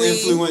most recently.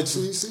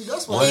 influential. See,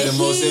 that's One why. of the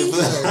most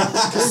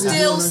influential.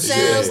 Still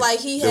sounds Yeah. like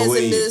he The hasn't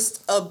way.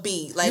 missed a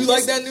beat. Like You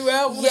like that new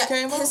album that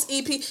came out? his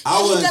EP. I And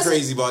he wasn't doesn't-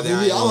 crazy about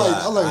that. Yeah,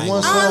 I like ain't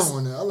one gonna lie. song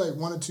on there. I like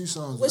 1 or 2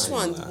 songs. Which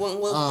on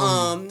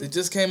one? It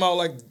just came out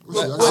like I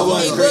I Hey,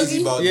 wasn't crazy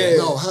Boogie? about Yeah. that.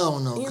 No, hell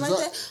no. You 'cause like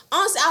I- that?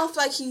 Honestly, I don't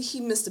feel like he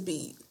missed a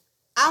beat.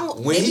 I don't.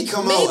 When he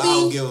come out,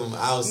 I'll give him.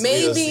 I'll see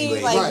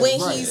Maybe like Right, when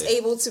right. he's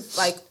able to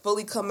like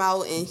fully come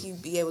out and he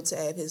be able to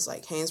have his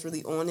like hands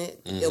really on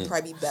it, it'll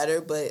probably be better.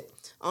 But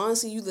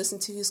honestly, you listen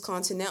to his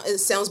content now, it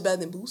sounds better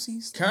than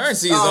Boosie's.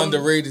 Currency is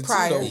underrated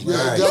prior. too though. Yeah,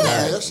 Right, definitely.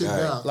 right, That shit right.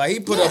 down. Like he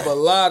put up a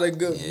lot of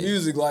good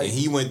music. Like And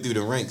he went through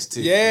the ranks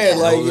too. Yeah,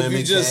 No like, if Limit,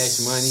 you just-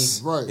 Cash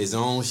Money, Right. his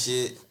own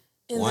shit,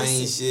 And Wayne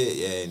listen, shit,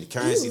 yeah, and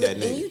Currency that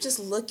and you nigga. just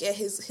look at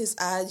his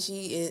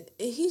IG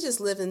and he just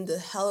living the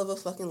hell of a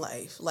fucking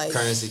life. Like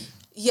Currency.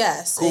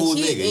 yes, Cool and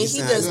he, nigga. He and he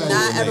sounds does cool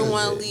not nigga, ever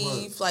want to yeah.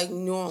 leave like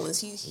New Orleans.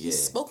 He Yeah.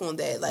 spoke on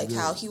that, like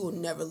how he will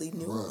never leave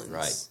New Orleans.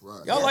 Right.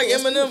 Right. y'all Yeah, like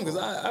that's Eminem because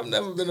I've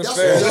never been a That's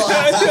fan. what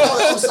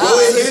I'm saying. Oh,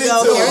 here we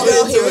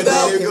go. Here we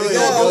go. Here we go.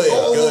 Go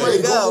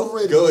ahead. Go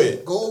overrated. Go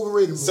ahead. Go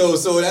overrated.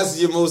 So that's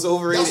your most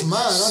overrated. That's mine.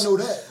 I know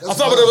that. I'm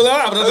talking about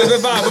I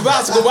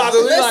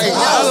don't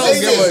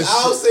give a shit.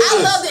 I'll say I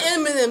this. love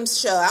the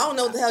Eminem show. I don't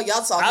know what the hell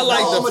y'all talking I like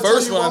about. I'ma the tell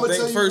first you- one. I'ma I tell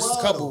think you first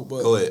why, couple, though.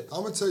 but Go ahead.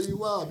 I'm gonna tell you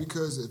why,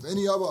 because if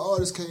any other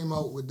artist came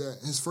out with that,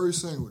 his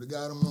first single, the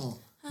got him on.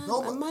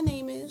 Nobody, My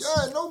name is.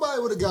 yeah, nobody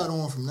would have got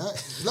on from that.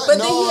 Like But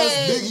then he Nas,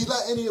 had- Biggie,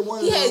 like any one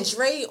of He them. had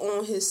Dre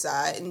on his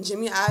side and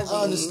Jimmy Iovine.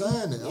 I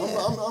understand that.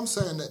 Yeah. I'm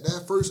saying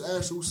that first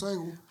actual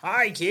single.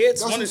 hi kids.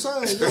 That's what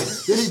I'm saying.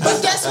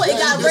 But guess what? It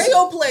got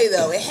radio play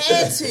though. It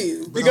had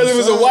to. Because it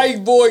was a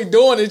white boy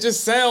doing it,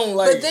 just sound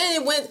like. But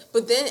then it went.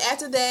 But then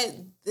after that,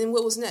 then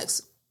what was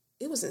next?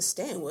 It wasn't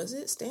Stan, was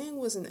it? Stan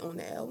wasn't on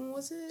the album,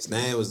 was it?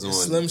 Stan was on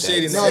Slim that.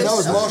 Shady. No, that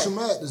was Marshall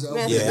Mathers.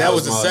 Yeah, That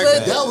was the Marshall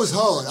second- Mathers. That was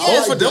hard. Yeah,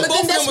 Both of them- but both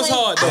then of that's them was when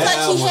hard, I though. feel That like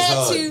album he was had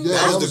hard. to. Yeah,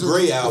 That was the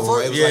great album,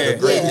 right? It was like Yeah. a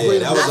great Yeah. day.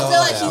 That was I a feel hard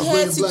like he album.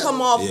 had to Black.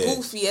 come off Yeah.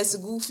 goofy as a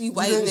goofy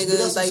white Yeah, nigga,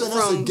 that's like what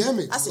I'm saying, from that's a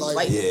gimmick. I said Like,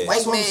 white Yeah. white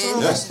That's what I'm man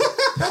saying.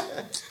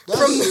 That's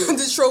from shit.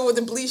 Detroit with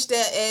the bleached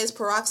that ass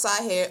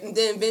peroxide hair, and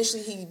then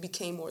eventually he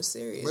became more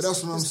serious. But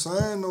that's what I'm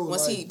saying though.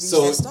 Once like, he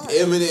So that started.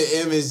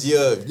 Eminem is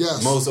your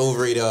Yes. most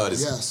overrated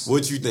artist. Yes.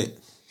 What you think?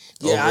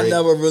 Yeah, I Overrated?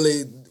 never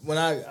really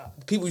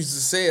people used to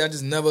say it, I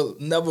just never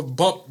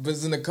bumped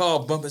was in the car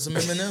bumping some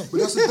Eminem. But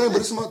that's the thing.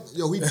 But it's my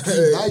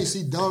he nice.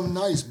 He dumb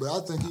nice. But I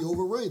think he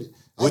overrated.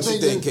 What you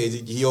think, that-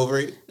 KG? He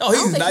overrated? No, I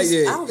don't he's think not he's, I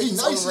yet. don't think He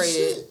he's nice as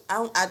overrated. shit.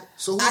 I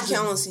So I who's can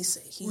your- honestly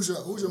say Who's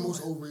your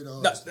most overrated No,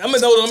 artist?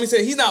 let me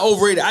say he's not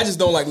overrated. I just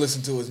don't like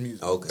listening to his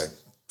music. Okay.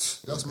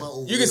 That's my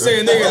overrated. You can say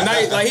a nigga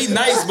nice, like he's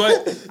nice,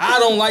 but I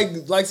don't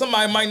like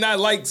somebody might not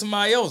like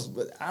somebody else,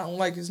 but I don't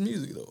like his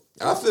music though.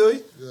 I feel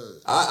you. Yeah.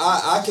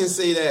 I can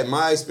say that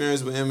my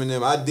experience with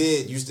Eminem, I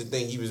did used to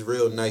think he was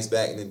real nice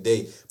back in the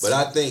day, but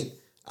I think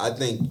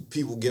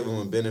people give him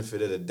a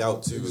benefit of the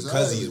doubt too because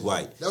Exactly. he's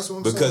white. That's what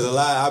I'm because saying. a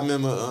lot. I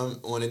remember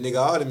on the nigga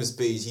Artemis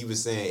page, he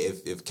was saying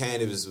if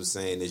Cannabis was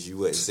saying this, you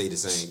wouldn't say the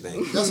same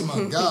thing. That's my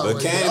guy. But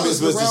right Cannabis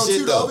there. I was the around shit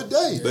you though. The other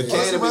day. But I was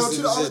Cannabis around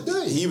you the other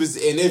was day. he was,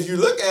 and if you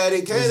look at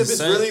it, Cannabis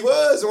same. really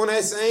was on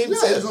that same.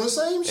 Yeah, he was on the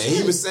same and shit.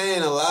 he was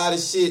saying a lot of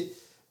shit.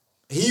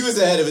 He was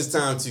ahead of his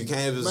time too.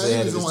 Canibus was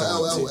ahead of his time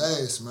too.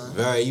 LLS,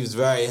 man. He was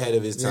very ahead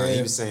of his time. Yeah.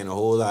 He was saying a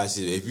whole lot of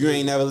shit. If you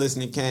ain't never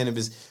listened to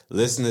Canibus,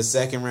 listen to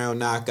Second Round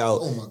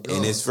Knockout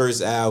and his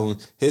first album.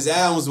 His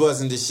albums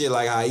wasn't the shit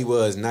like how he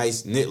was,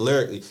 nice, knit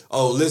lyrically.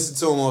 Oh, listen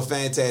to him on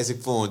Fantastic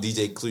Four and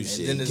DJ Clue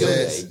shit. And then He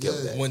his killed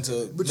ass that. went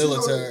to But you know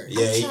military.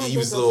 Yeah, I'm trying he to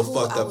was a think little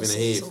of fucked who I up in would the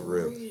say head is for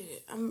real. overrated.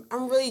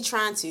 I'm really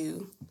trying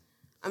to.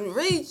 I'm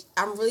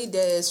really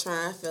dead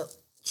trying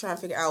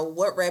to figure out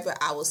what rapper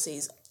I would say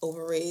is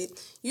overrated.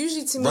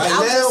 Usually to me, Right I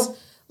would now? just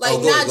like Oh,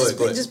 go not ahead,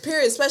 go ahead. just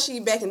period. Especially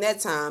back in that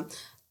time,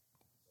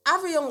 I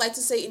really don't like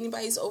to say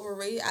anybody's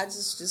overrated. I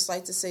just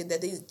like to say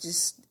that they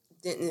just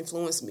didn't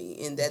influence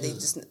me and that they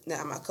just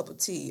not my cup of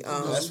tea.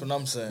 That's what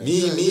I'm saying.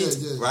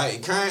 Me,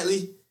 right?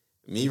 Currently,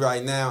 me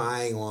right now,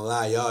 I ain't gonna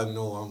lie. Y'all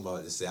know what I'm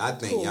about to say. I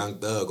think Young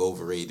Thug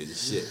overrated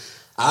as shit.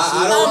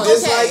 I don't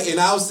dislike, and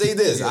I'll say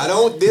this: I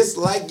don't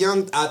dislike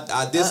Young.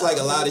 I dislike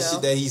a lot of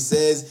shit that he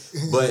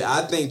says, but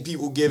I think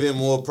people give him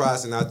more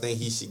props than I think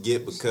he should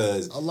get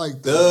because I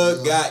like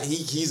Thug that,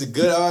 he's a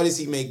good artist.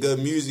 He make good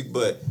music,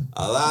 but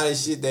a lot of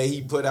shit that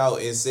he put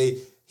out and say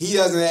he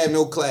doesn't have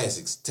no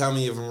classics. Tell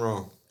me if I'm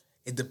wrong.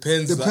 It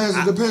depends.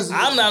 Depends.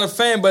 I'm not a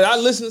fan, but I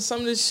listen to some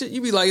of this shit.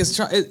 You be like,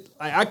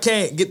 I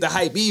can't get the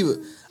hype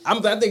either. I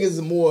think it's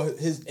more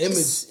his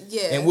image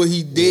and what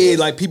he did.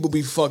 Like people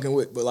be fucking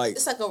with, but like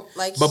it's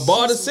like But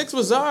Bar the 6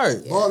 was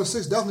hard. Bar the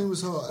 6 definitely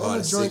was hard. Bar And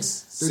the the joint,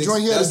 Six- the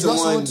joint he had that's his the dress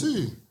one- on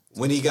too.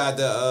 When he got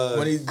the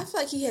When he, I feel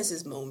like he has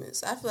his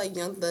moments. I feel like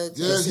Young Thug.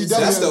 Yeah, has he his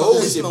definitely that's the had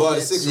old his shit. Bar the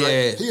moments. 6, right?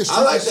 yeah. He a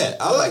I like street- that.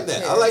 I like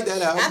that. I like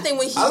that album. I think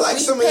when I like you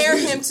some of his pair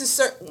music. him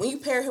to when you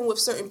pair him with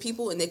certain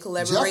people and they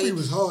collaborate, Jeffrey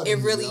was hard it to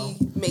me, really yo.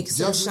 makes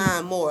him Jeffrey-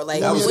 shine more.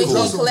 Like That was when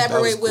cool. he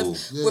collaborate That was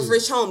with cool. with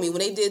Rich Homie when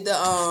they did the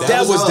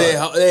that was hard. there.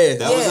 Yeah.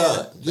 That was Yeah.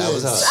 hard. That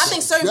was hard. So I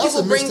think certain That's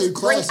people a bring mixtape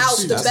classic out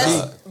too. the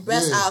That's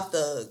best Yeah. out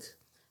Thug.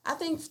 I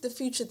think the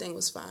Future thing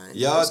was fine.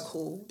 Y'all, it was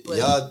cool. But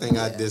y'all think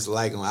I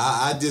dislike him.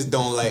 I just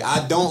don't like.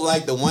 I don't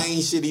like the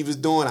Wayne shit he was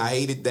doing. I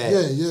hated that.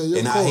 Yeah,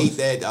 And of I course. hate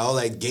that all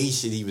that gay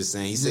shit he was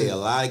saying. He said a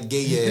lot of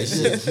gay ass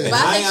shit. And But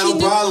I I ain't think got he no knew-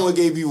 problem with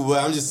gay people,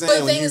 but I'm just saying. But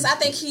the when thing you- is, I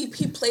think he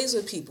plays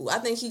with people. I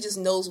think he just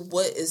knows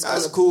what is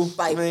that's gonna, cool.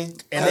 Like, I mean,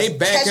 And they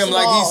back Catch him them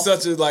like he's all.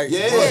 such a like.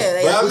 yeah.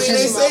 they But I got mean,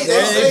 they him say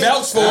out. They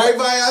vouch for it.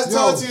 everybody I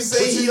talked to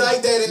say he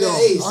like that in the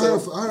age. I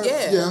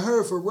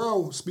heard So.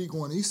 Pharrell speak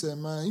on it. He said,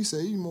 man,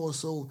 he more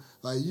so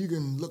like you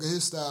can look at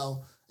his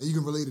style and you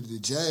can relate it to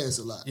jazz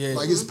a lot. Yeah.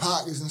 Like his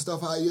pockets and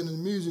stuff, how he into the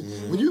music.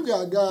 When you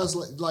got guys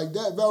like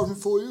that vouching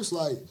for you, it's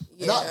like,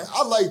 and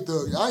I like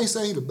I ain't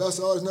saying he the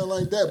best artist, nothing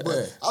like that,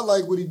 but I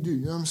like what he do.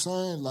 You know what I'm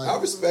saying? Like I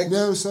respect You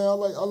know what I'm saying?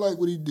 I like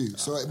what he do.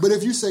 So, but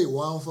if you say,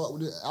 well, I don't fuck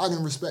with it, I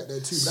can respect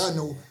that too. But I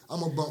know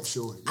I'm a bump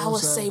shorty. You know I what would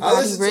I'm say saying? I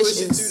Roddy listen to Ricch his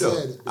shit is.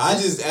 too, though.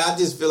 I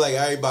just feel like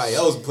everybody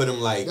else put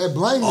him like That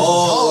blame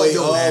all the way, is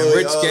hard, all though. the way,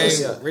 Rich all the way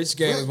Gang, up. Rich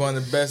Gang was one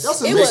of the best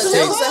That's a It was-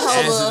 mixtape it was a hell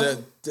of a-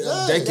 answer the Yeah,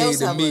 that decade was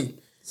to hell me. of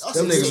That's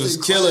Them a niggas was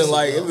mixtape killing. classic,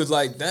 Like though. it was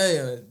like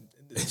damn.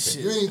 You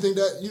Shit. didn't think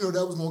that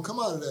that was gonna come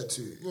out of that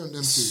too. You know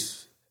them two. You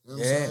know what I'm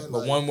Yeah, saying? but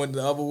Like, one went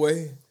the other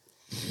way.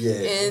 Yeah.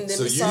 And then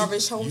so the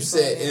Savage Home you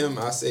said Song.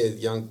 M, I said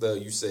Young Thug.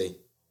 You say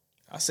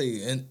I say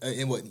in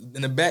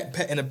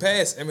the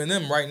past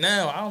Eminem right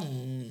now.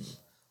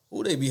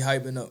 Who they be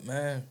hyping up,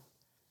 man?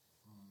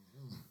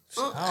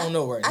 I don't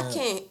know right now.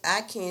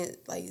 I can't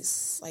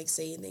like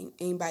say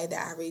anybody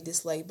that I really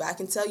dislike, but I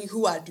can tell you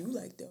who I do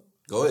like though.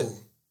 go ahead.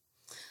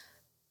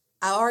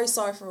 I already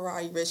saw for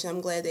Roddy Ricch, and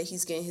I'm glad that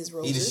he's getting his He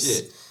roses. the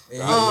shit.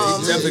 Yeah,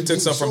 he definitely took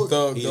some from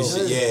Thug He the though.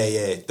 shit.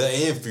 Yeah. The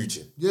and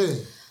Future. yeah.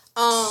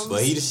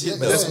 But he the shit.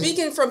 Yeah, though.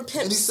 Speaking from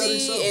Pimp And he said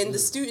C himself, and the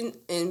student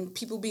and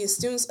people being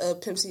students of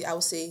Pimp C, I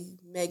would say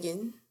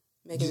Megan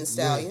Thee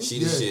Stallion. She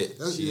the shit.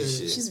 that's- She the yeah.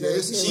 shit. She's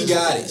very She good.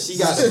 got it. She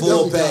got the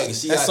full package.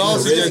 She That got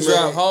song the she just charisma.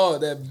 dropped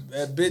hard.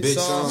 That bitch Bitch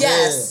song. song.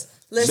 Yes.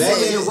 Listen.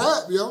 Megan And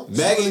rap, yo.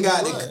 Megan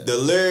got Rap. the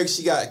lyrics.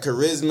 She got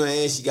charisma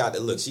and she got the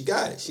look. She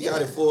got it. She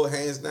got it full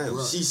hands down.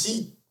 Right.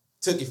 She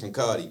took it from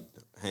Cardi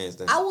hands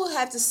down. I will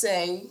have to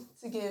say,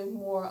 to give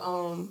more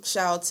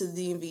shout out to the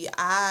DMV,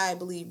 I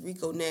believe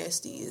Rico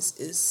Nasty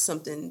is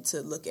something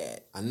to look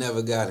at. I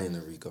never got into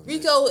Rico.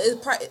 Rico is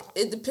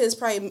it depends,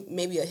 probably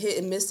maybe a hit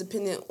and miss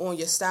depending on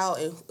your style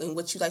and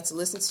what you like to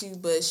listen to.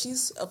 But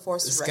she's a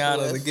force It's to kind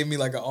reckon of to with. give me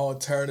like an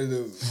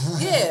alternative.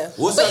 Yeah,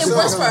 What's but her it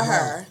works song? for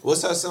her.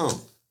 What's her song?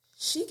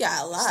 She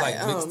got a lot. It's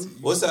like mixed.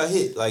 What's her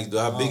hit? Like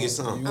her biggest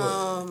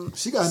song?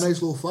 She got a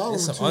nice little following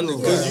It's some too. though.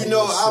 underground. Because you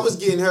know, I was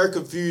getting her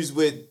confused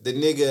with the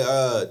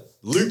nigga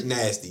Luke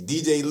Nasty,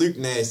 DJ Luke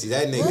Nasty.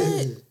 That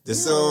nigga, What? the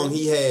song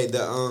he had,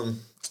 the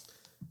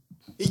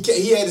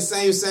he had the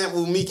same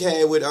sample Meek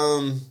had with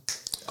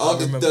all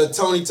the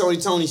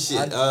Tony shit.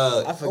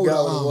 I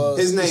forgot what it was.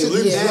 His name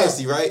Luke Yeah.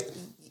 Nasty, right?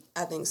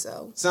 I think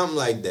so. Something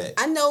like that.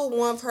 I know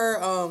one of her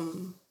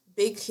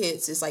big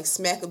hits is like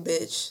Smack a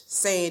Bitch,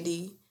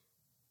 Sandy.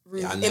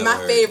 Yeah, I and never my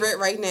heard favorite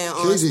right now,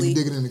 KJ honestly,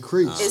 digging in the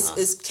crates.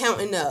 is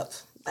Counting Up.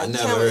 I Like,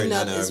 never Counting heard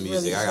none Up of her is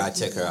music. really I gotta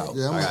fucking check her out.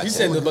 Yeah, I'm I like, gotta You check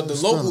said her out. about the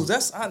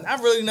locals. I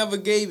really never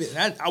gave it.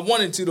 I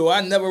wanted to though.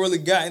 I never really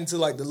got into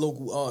like the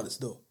local artists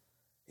though.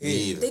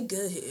 either. They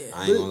good here.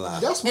 I ain't gonna lie.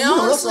 That's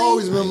honestly,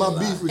 always been my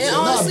beef with and you.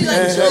 honestly, like,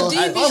 Not the beef,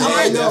 DMV y'all.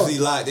 I ain't know. definitely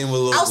locked in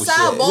with local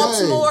Outside shit.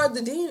 Baltimore,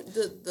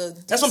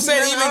 the That's what I'm DC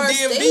saying. Even Maryland,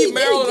 DMV, they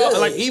Maryland, good.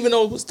 like even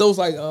those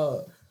like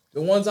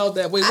the ones out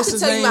that way. I What's can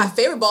his tell name? you my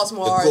favorite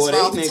Baltimore The artist right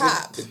off Corday the top.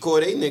 nigga, the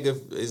Corday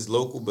nigga is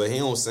local, but he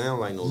don't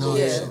sound like no local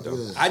Yeah. shit though.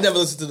 Yeah. I never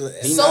listened to the.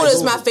 He Soda not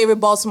is my local. favorite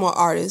Baltimore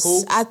artist.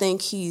 Who? I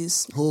think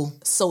he's Who?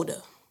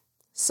 Soda.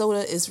 Soda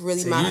is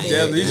really my You favorite.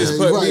 definitely just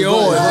Yeah, put me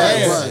on.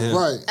 Damn.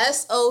 Right.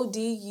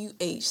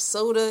 SODUH.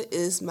 Soda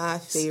is my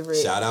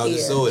favorite. Shout out to here.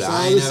 Soda. Shout I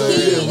out ain't to never Soda.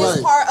 He heard of is him.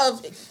 Right. part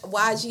of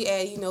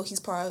YGA. You know, he's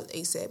part of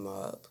ASAP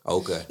Mob.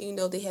 Okay. You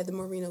know, they had the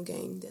Marino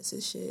gang. That's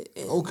his shit.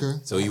 And Okay.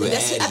 So you would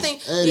that's add I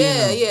think, Addy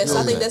yeah, and yeah. So I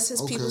them. think Okay. that's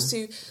his Okay. people's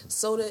too.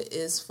 Soda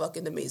is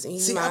fucking amazing.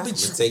 He's See, I my be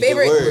take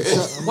favorite. your word.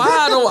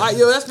 Why don't I?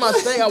 Yo, that's my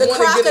thing. I The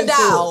want to get into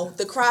crocodile. it.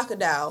 The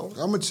crocodile.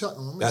 I'm a check.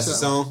 That's the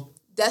song.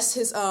 That's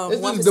his This one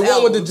of is his the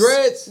one with the albums.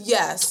 dreads.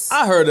 Yes.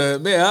 I heard of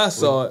it, man. I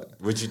saw it.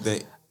 What you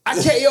think? I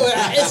can't. Yo,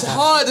 it's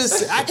hard to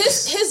say.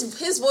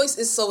 His voice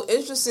is so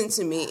interesting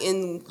to me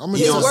in I'm a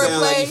He his don't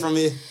sound like wordplay. he from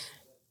here.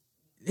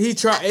 He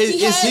try.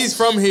 has- He's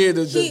from here.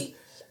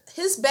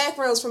 His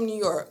background's from New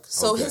York,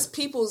 so Okay. his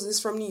peoples is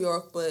from New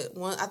York. But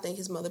I think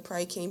his mother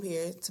probably came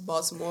here to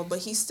Baltimore, but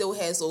he still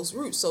has those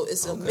roots. So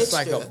it's a mixture. It's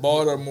like a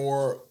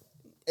Baltimore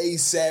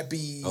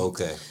ASAP.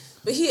 Okay.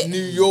 but he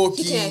New Yorkie.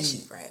 He can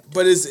actually rap.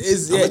 But it's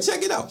I'm yeah. gonna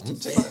check it out. I'm gonna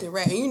check it out. Fucking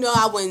rap. And you know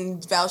I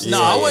wouldn't vouch. No,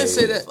 Yeah, I wouldn't yeah,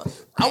 say yeah. that.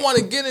 I want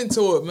to get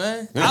into it,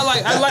 man. I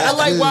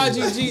like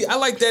YGG. I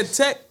like that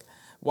tech.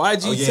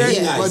 YG Oh yeah, tech. he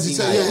nice. Why'd you He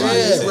say- nice. yeah, He yeah,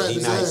 nice. he rap He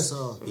his nice. ass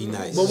off. He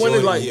nice. But when it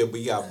Shorty like- here, but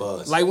he got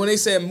buzz. Like when they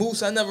said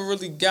Moose, I never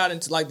really got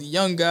into like the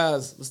young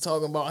guys was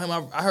talking about him.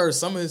 I heard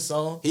some of his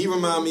songs. He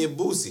remind me of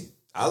Boosie.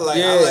 I like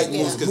Yeah.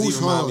 Moose because Moose he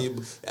remind hard. me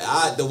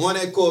of the one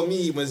that caught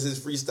me was his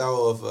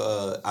freestyle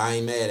of I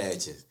Ain't Mad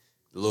At You.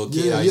 The little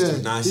kid Yeah, I used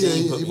yeah. to Yeah,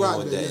 he he put me rocked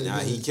on that, that. yeah, Nah,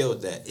 yeah. he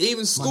killed that.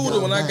 Even Scooter,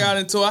 God, when I man. got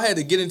into it, I had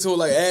to get into it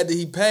like after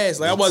he passed.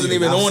 Like I wasn't too.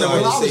 even I'm on it.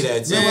 sorry when- to say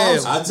that too.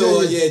 Yeah. I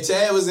told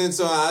Chad was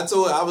into it.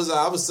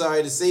 I was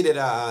sorry to say that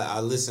I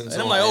listened to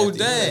And I'm him like, oh, after he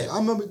damn. left. I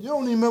remember. You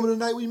don't even remember the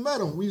night we met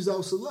him. We was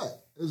out Select.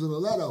 It was in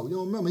Atlanta. You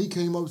don't remember? He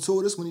came up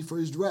to us when he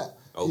first dropped.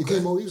 He Okay.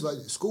 came over. He was like,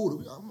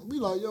 "School." We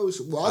like, yo.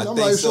 Well, I I'm think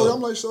like, so. Shorty.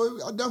 I'm like,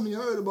 Shorty. I definitely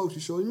heard about you,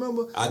 Shorty.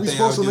 Remember? I We think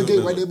supposed I on the do gate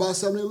remember. right there by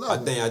 7-Eleven.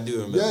 I think I do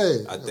remember. Yeah,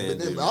 I think I but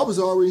do remember. I was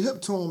already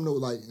hip to him though.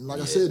 Like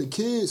I said, the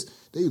kids,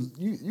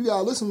 you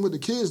gotta listen what the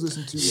kids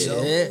listen to. Yeah.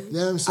 Yo. You know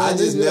what I'm saying? I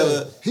just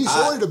never- He's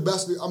I- only the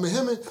best. I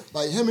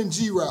mean, him and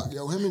G Rock,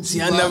 yo. Him and G See,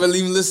 Rock. I never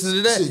even listened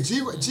to that.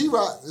 Shit, G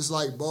Rock is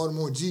like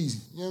Baltimore Jeezy.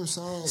 You know what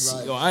I'm saying?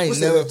 Like, yo, I ain't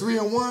what's never- that,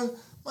 3-in-1?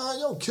 Man,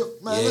 yo,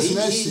 man, Yeah, listen to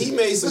that shit. he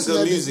made some Listen good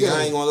to that- music. yeah.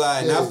 I ain't gonna lie,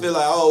 and I Yeah. feel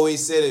like I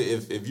always said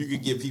it. If you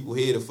could get people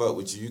here to fuck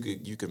with you,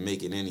 you could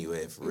make it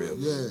anywhere for real.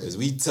 Yeah. Cause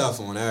we tough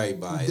on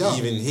everybody, Yeah.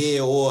 even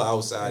here or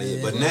outside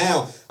here. But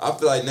now I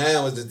feel like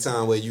now is the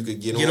time where you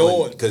could get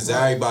on because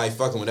everybody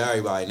fucking with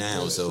everybody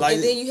now. So Like-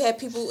 And then you have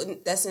people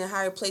that's in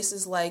higher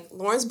places like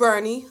Lawrence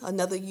Burney,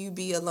 another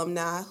UB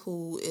alumni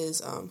who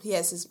is he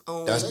has his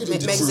own That's the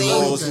magazine, True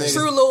Laws nigga.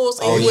 True Laws,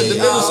 Oh, and yeah. With the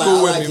Yeah, middle I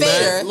school like with me, his-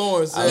 man. Fader.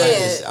 Lawrence. I like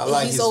his- Yeah, I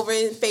like he's his- over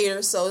in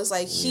Fader, so it's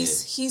like Yeah.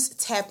 he's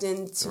tapped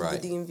into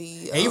Right. the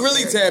DMV. And he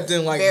really area. tapped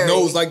in, like, Very.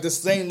 knows, like, the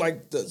same,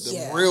 like, the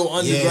Yeah. real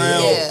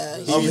underground Yeah.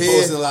 He of be here.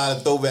 posting a lot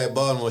of throwback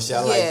Baltimore shit.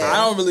 I like Yeah. that.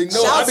 I don't really know.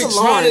 Shout I out be to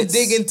trying to Lawrence.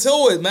 dig into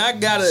it, man. I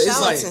gotta, Shout it's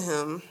out like, to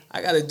him.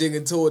 I gotta dig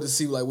into it to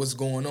see, like, what's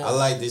going on. I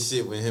like this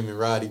shit when him and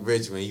Roddy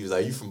Rich when he was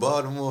like, "You from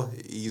Baltimore?"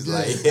 He's Yeah.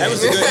 like, That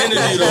was a good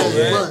interview, though,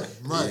 man.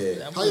 Right.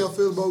 Yeah. How y'all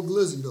feel about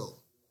Glizzy though?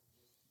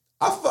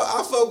 I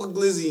fuck with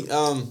Glizzy.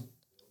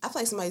 I feel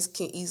like somebody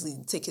can easily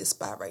take his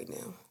spot right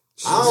now.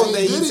 I don't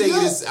think he Did he take it.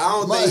 yet? As, I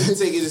don't think he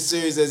take it as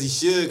serious as he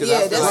should because Yeah,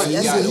 I feel that's- like he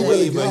that's got it. the He way,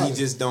 really but got he it.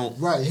 just don't.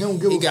 Right. He don't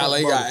give He a got, fuck like,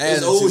 he about got it. His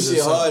attitude old or shit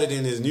something. harder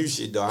than his new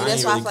shit though. And I that's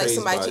ain't why I really feel like crazy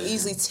somebody about can it.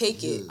 easily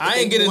take it. I if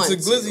ain't they get into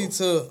want Glizzy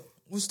to. to,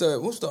 what's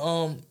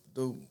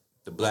the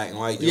The black and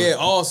white. yeah,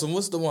 joint. awesome.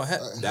 What's the one?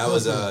 That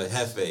was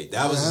Hefe.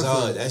 That was Hefe.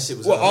 hard. That shit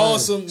was Well, hard.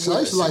 awesome. So I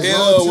used to like Yeah,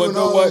 Ron Q with and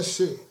the all what? that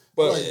shit.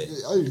 But-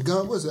 Like,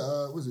 Gun, was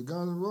it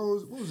Guns N'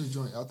 Roses? What was the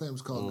joint? I think it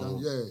was called Gun.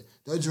 Yeah,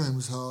 that joint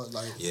was hard.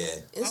 Like, Yeah.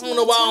 I don't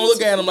know why I don't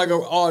look at him like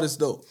an artist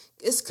though.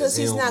 It's because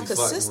He he's don't not be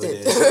fucking with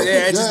consistent. that.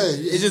 Yeah,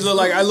 Yeah. it just look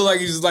like I look like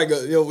he's just like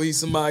he's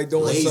somebody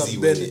doing Lazy something.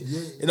 with Then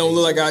it. it don't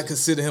look like I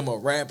consider him a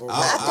rapper.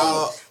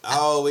 I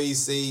always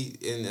say,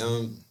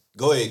 and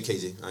go ahead,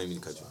 KJ. I ain't mean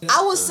to cut you.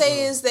 I would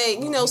say is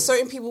that,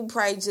 certain people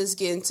probably just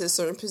get into a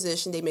certain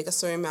position, they make a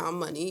certain amount of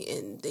money,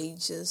 and they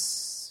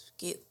just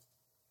get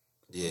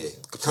Yeah,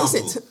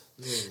 complacent. comfortable.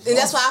 And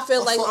that's why I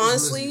feel like, fuck with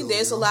honestly, Glizzy, though,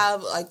 there's a yo. lot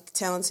of like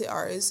talented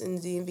artists in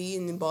the DMV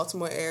and the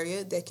Baltimore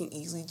area that can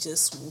easily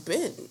just swoop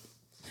in.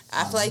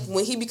 I feel like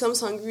when he becomes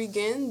hungry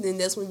again, then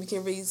that's when we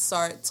can really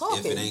start talking.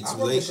 If it ain't I too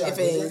worked late, with Shot If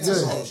it Glizzy. I ain't got a too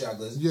song late. with Shot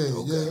Glizzy. Yeah, I yeah, got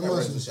it records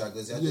must with Shot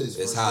Glizzy. I did his it's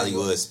first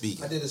Hollywood radio-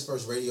 speaking. I did his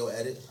first radio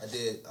edit. I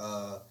did.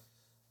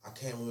 I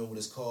can't remember what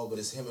it's called, but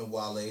it's him and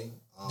Wale.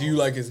 Do you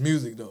like his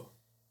music though?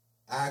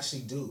 I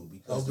actually do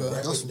because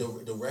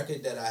Okay. the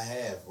record that I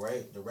have,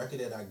 right? The record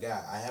that I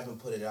got, I haven't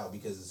put it out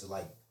because it's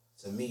like,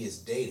 to me, it's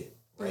dated,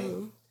 right?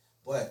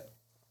 But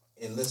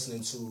in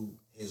listening to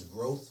his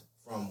growth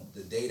from from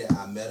the day that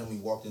I met him, we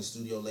walked in the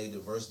studio, laid the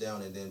verse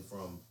down, and then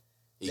from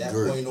that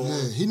grew. point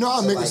on, he know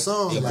how to make a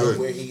song. Like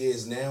where he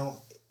is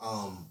now,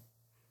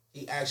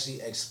 he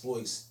actually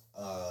exploits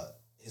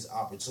his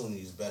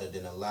opportunities better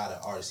than a lot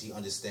of artists. He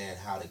understands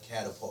how to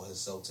catapult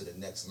himself to the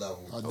next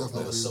level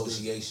of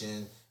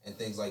association and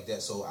things like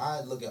that. So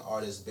I look at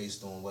artists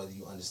based on whether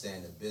you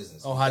understand the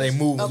business. Oh, how they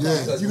move. Okay. Yeah,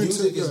 Because you can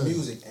music take is that.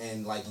 music,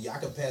 and like I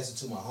can pass it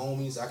to my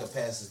homies, I can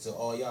pass it to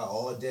all y'all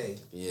all day.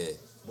 Yeah.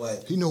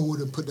 But He know where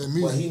to put that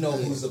music.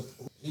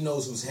 he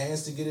knows whose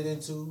hands to get it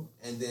into,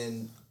 and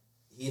then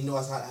he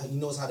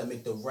knows how to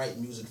make the right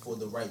music for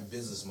the right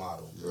business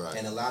model. Right.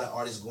 And a lot of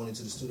artists going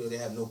into the studio, they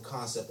have no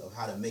concept of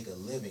how to make a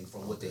living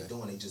from what they're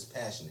doing. They just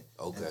passionate.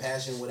 Okay. And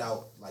passion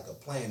without like a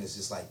plan is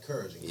just like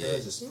courage. And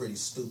courage is pretty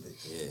stupid.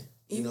 Yeah.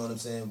 You know what I'm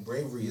saying?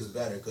 Bravery is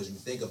better because you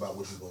think about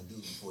what you're going to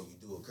do before you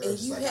do it. Courage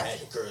is like, I had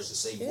the courage to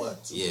say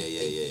what. To a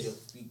 8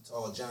 feet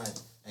tall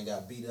giant and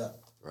got beat up.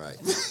 Right.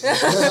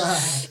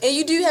 And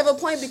you do have a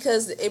point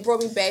because it brought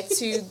me back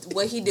to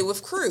what he did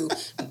with Crew.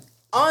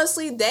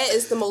 Honestly, that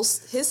is the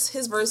most his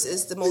verse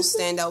is the most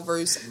standout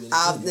verse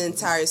of the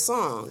entire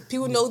song.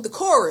 People know the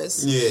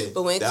chorus,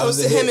 but when it comes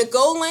to him and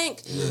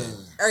GoldLink,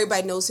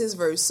 everybody knows his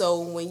verse. So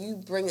when you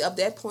bring up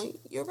that point,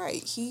 you're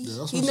right. He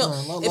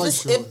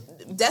knows if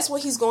that's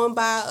what he's going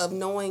by of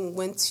knowing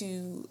when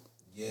to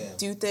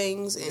do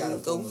things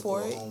and go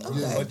for it.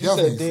 Okay. But you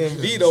said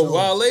DMV though,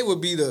 Wale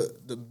would be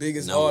the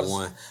biggest Number artist.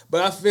 one.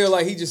 But I feel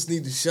like he just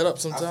need to shut up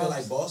sometimes. I feel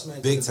like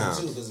Bossman Big did time.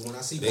 too, because when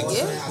I see Big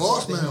Bossman, time.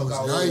 Bossman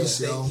was nice,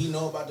 mistake. yo. He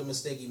know about the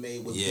mistake he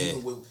made with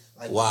people with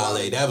like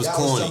Wale, that was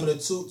corny. Some of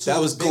the two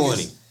That was biggest-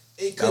 corny.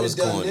 It That could was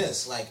have done corny.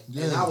 this, like,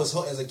 and I was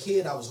as a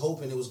kid, I was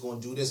hoping it was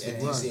going to do this for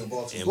DC and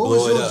Baltimore. And What was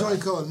blow it your up.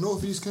 joint called?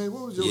 Northeast King?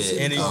 What was your Yeah,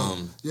 city NEK.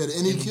 called? Yeah, the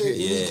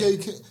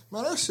NEK.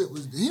 Man, that shit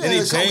was. He Then he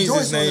had a couple changed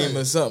joints his on name that.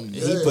 or something.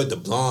 He put the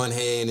blonde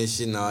hair in and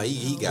shit. No,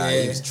 he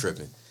was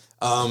tripping.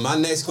 My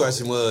next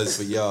question was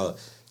for y'all.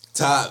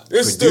 Top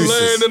It's producers. the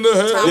land in the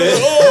head.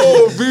 Yeah.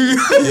 Oh,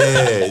 B.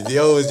 Yeah,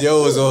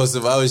 yo was on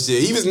some other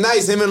shit. He was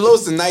nice. Him and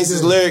Los the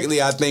nicest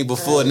lyrically, I think.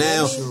 Before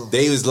now,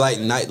 they was like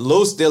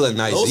Los still a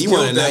nice. He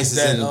one of the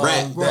nicest in rap.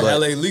 That But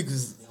LA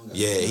Leakers.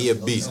 yeah, he a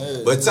beast.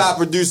 But top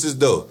producers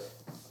though.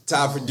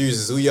 Top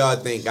producers. Who y'all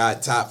think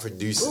got top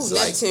producers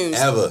like Neptunes.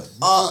 ever?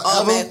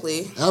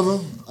 Automatically. Ever?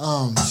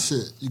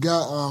 Shit. You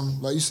got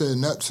like you said,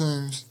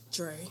 Neptunes,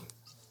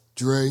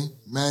 Dre,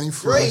 Manny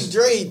Fresh.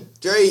 Dre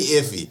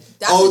iffy.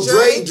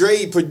 Dr.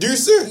 Dre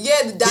producer?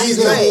 Yeah, Dr. He's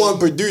Dre. number one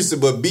producer,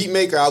 but beat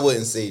maker, I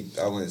wouldn't say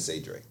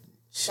Dre.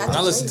 When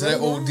I listen to that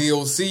old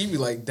DOC, you be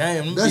like,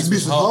 damn, them That's beats was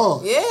beats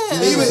hard. hard.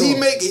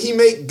 Yeah. He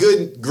make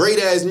good, great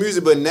ass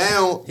music, but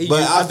now,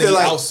 I feel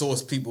like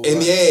outsource people. and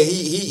right?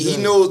 he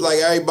knows like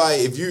everybody.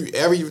 If you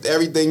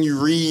everything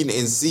you read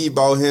and see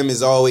about him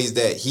is always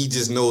that he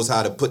just knows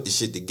how to put the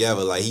shit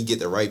together. Like he get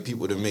the right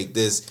people to make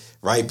this,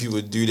 right people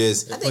to do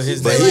this. But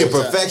his But name he a like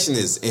that.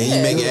 perfectionist and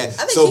he make it. I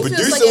think So he feels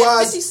producer like at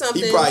wise,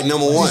 50-something, he probably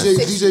number one.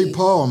 DJ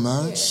Paul,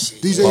 man.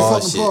 DJ Paul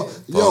fucking shit. Paul.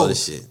 Paul Yo, the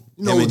shit.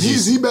 you know, Him and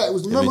Juicy. he back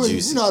was Him remember and you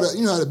Juicy. know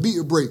how to beat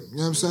a break. You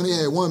know what I'm saying? They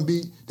had one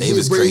beat. They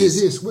was break,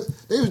 crazy.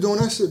 They was doing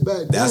that shit back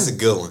then. That's a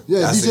good one. Yeah,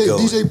 That's a good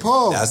one. DJ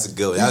Paul. That's a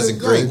good one. That was a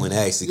great one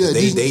actually. Cause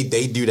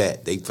they do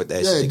that. They put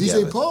that shit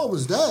together. DJ Paul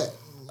was that.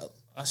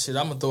 Shit,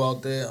 I'm gonna throw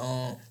out there.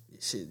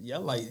 Shit,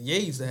 y'all like Ye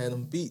used to have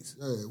them beats.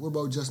 Yeah, what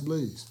about Just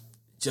Blaze?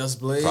 Just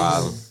Blaze.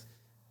 Problem.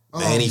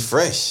 Manny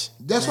Fresh.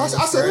 That's why I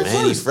said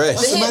Manny Fresh.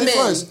 The I said Manny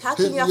Fresh. Hitmen. How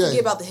can y'all Yeah. forget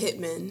about the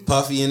Hitmen?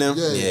 Puffy and them.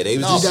 Yeah, they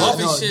was No, just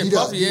Puffy no, shit. he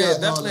got- Puffy, he yeah,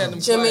 got- definitely no, had them.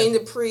 Jermaine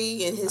classics.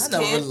 Dupri and his I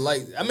never really camp.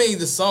 like. I mean,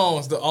 the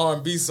songs, the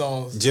R&B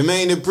songs.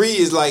 Jermaine Dupri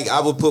is like I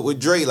would put with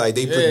Dre. Like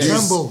they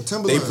produce,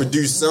 Timbaland. they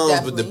produce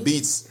songs, but the Definitely.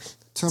 beats,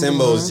 Timbaland.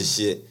 Timbo's the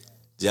shit.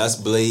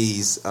 Just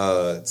Blaze,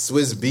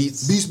 Swiss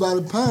Beats, Beats by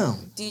the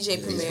pound. DJ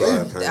by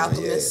Premier, the The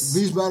Alchemist.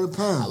 Beats by the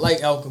pound. I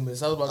like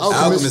Alchemist. I was about to say.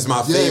 Alchemist. Alchemist,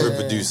 my favorite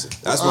producer.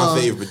 That's my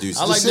favorite producer.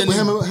 I like Shit the with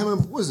new- him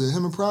and what's it?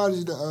 Him and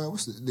Prodigy.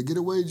 What's the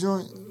Getaway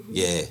joint?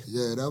 Yeah,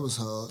 Yeah, that was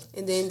hard.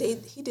 And then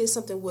he did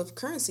something with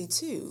Currency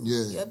too.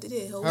 Yeah. Yep, they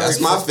did. that's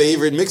my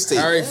favorite Harry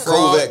mixtape.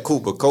 Fraud.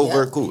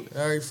 Covert Cooper.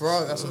 Harry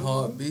Frog got some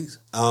hard beats.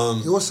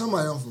 It was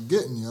somebody I'm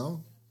forgetting, yo.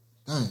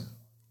 Damn.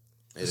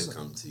 It'll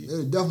come to you.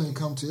 It'll definitely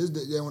come to it.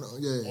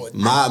 Yeah.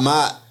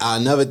 My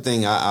another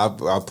thing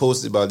I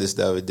posted about this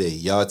the other day.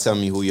 Y'all tell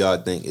me who y'all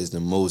think is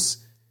the most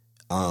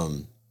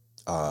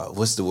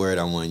what's the word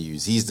I want to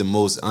use? He's the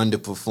most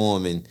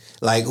underperforming.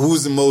 Like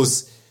who's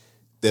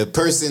the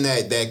person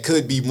that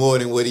could be more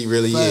than what he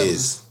really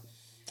is.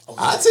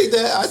 I take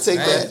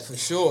Fab, that. for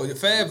sure. Your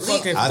Fab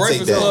fucking I take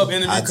Breakfast that. Club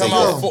interview I come take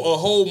out that. for a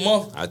whole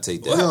month. I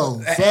take that.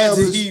 Yo, After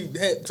Fabulous. he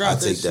had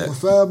dropped I take that. that. When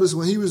Fabulous,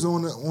 when he was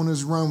on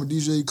his run with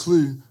DJ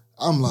Clue,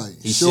 I'm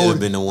like, He should have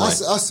been the one. I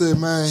said,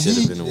 man, Should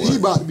have been the he one.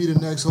 about to be the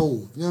next Hov. You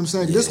know what I'm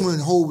saying? Yeah. This when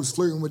Hov was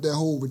flirting with that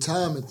whole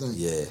retirement thing.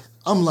 Yeah.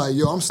 I'm like,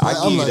 yo, I I'm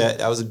give you like, that.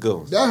 That was a good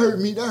one. That hurt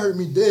me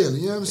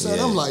daily. You know what I'm saying?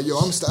 Yeah. I'm like, yo,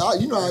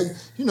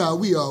 you know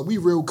how we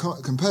real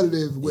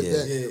competitive with Yeah.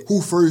 that.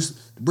 Who first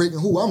breaking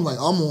who? I'm like,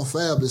 I'm on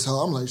Fabulous.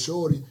 I'm like,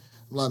 shorty,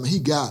 Like, man, he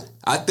got it.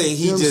 I think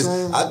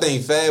I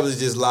think Fab was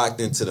just locked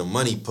into the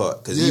money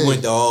part because he Yeah.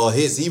 went to all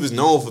hits. He was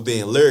known for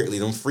being lyrically,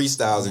 them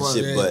freestyles and Right.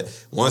 shit. Yeah. But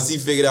once he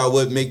figured out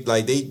what make,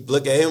 like, they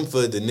look at him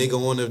for the nigga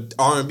on the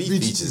R&B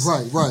features.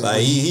 Right.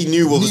 Like, he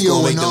knew what was Neo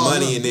going to make and the all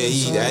money, that, and then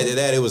you know what I'm after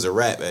that, it was a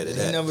rap after He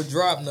that. never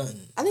dropped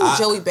nothing. I think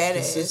Joey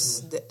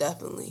Badass,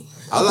 definitely.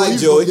 I like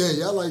Joey.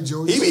 Yeah, I like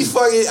Joey. He be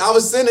fucking. I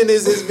was sending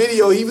his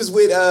video. He was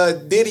with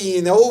Diddy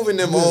and Hov and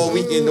them all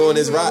weekend doing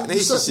his Rock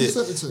Nation You shit.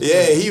 sent it to me.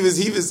 Yeah, he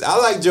was. I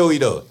like Joey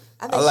though.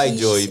 I like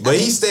Joey, but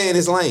he stay in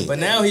his lane. But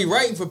now he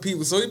writing for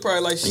people, so he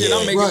probably like, shit, Yeah.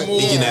 I'm making Right. more.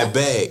 He getting that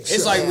bag.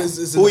 It's like,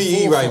 it's Who in the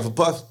he writing for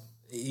forefront. Puff?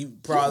 He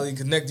probably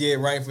connected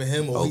writing for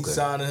him, or he Okay.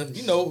 signing him,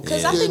 you know.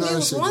 Because Yeah. I think Yeah, there no,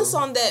 was shit, one though.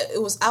 song that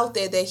it was out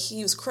there that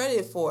he was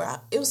credited for.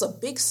 It was a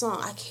big song.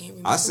 I can't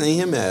remember. I seen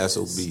him at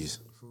SOBs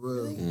For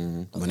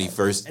real. when he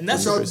first. And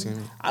that's when he what first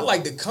came. I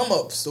like the come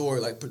up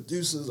story, like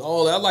producers,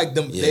 all that. I like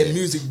them their Yeah.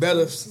 music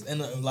better,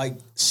 and like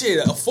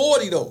shit, a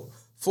 40 though,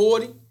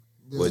 40.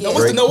 With Yeah.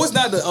 Drake. No, it's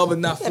not the other,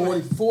 not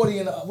 40. 40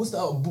 and what's the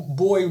other,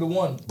 boy the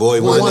one?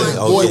 Boy Wonder. Wonder.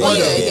 Oh, Boy yeah, Wonder.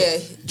 yeah.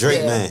 Drake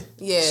yeah. man.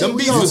 Yeah. Them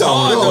beats You was talking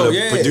hard on though, the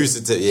yeah. producer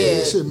to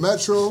Yeah. Shit,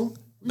 Metro. We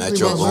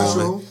Metro think about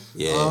Boomin.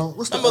 Yeah.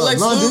 What's the Remember Lex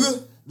London? Luger?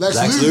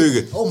 Lex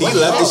Luger. Oh, He my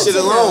left God. this shit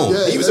alone.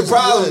 Yeah, he was a yeah,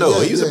 problem though.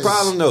 yeah, He was a yeah.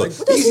 problem though.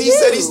 What does He he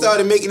said do? he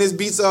started making his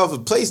beats off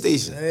of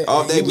PlayStation. Yeah,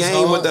 Off that he was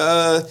game with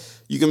hard. the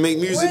you can make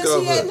music Where is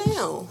off he at of.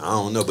 now? I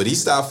don't know, but he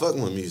stopped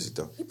fucking with music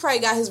though. He probably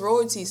got his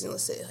royalties and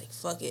let's say like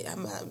fuck it.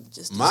 I'm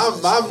just My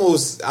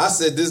most I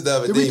said this the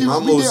other Did we day. do My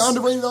we did most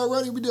underrated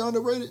already? We did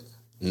underrated?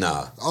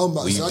 Nah. Oh,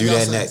 my- we so I do got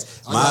that some- next.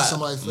 I got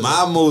somebody for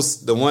My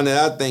most the one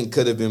that I think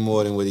could have been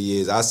more than what he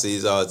is. I say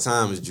this all the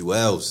time is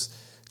Jewels.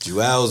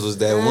 Jewels was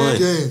that one.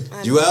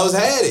 Yeah. Jewels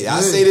had it. I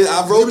Yeah. say that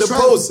I They wrote was the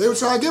trying- post. They were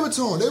trying to give it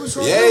to him. They was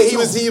trying to Yeah, give it he to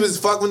was him. he was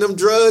fucking with them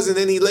drugs and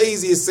then he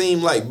lazy, it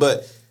seemed like.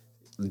 But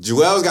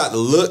Jewel's got the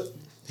look.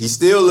 He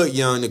still looked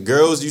young. The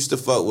girls used to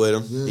fuck with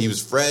him. Yeah. He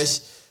was fresh.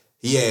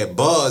 He had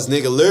buzz,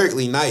 nigga,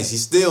 lyrically nice.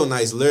 He's still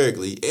nice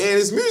lyrically. And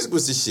his music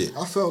was the shit.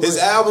 I felt his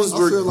like, albums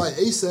were I feel like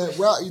ASAP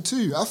Rocky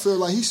too. I feel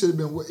like he should have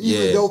been even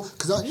Yeah. though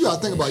because you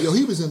gotta think about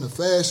he was in the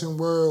fashion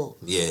world.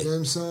 Yeah. You know what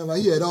I'm saying?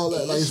 Like he had all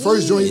that. Like his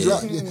first joint he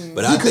dropped. Yeah.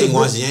 But He I could've think been-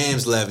 once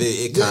Yams left,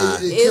 it kind of.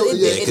 killed-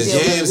 it Because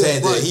did. Yams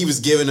had right. that, he was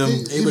giving them.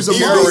 He was he a was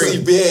martyr.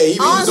 basically- yeah, he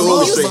was Honestly, he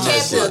was the orchestrating that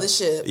champion shit. of the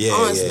shit. Yeah,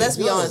 Honestly, yeah. let's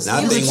be honest. And I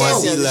He was think the once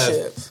champion he of the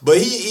left, shit. but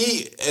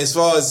he as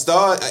far as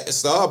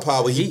star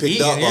power, he picked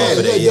he- up yeah, off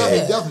of yeah, that. Yeah,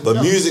 definitely, but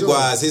definitely, music sure.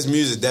 wise, his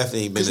music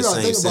definitely ain't been the You gotta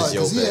same think about since it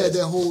Yo because he had Bad.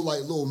 that whole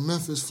like little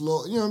Memphis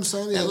floor. You know what I'm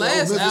saying? He That had last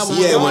Memphis album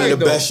He had one of the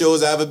Though. best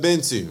shows I ever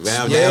been to.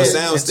 Round Yeah, Down in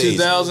Soundstage.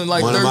 2000,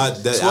 like one of my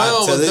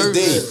 12 to or this 13.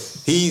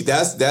 day.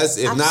 That's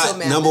if I'm not so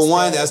mad number I missed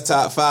one, that. that's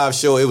top 5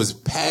 show. It was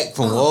packed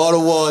from wall to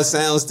wall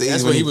Soundstage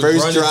That's when when he he was first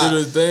running dropped.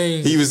 through the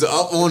thing. He was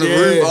up on the Yeah.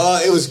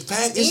 roof. It was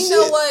packed as You shit.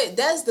 know what?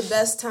 That's the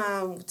best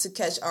time to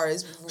catch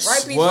artists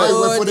right before, Right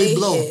before they they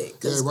blow. hit.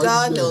 Because Yeah, right,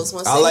 God yeah. knows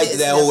once I they liked hit,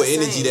 that it's whole never the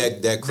energy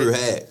same. that crew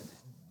had.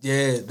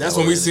 Yeah, that's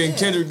when we seen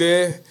Kendrick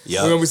there.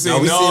 Yeah, When we seen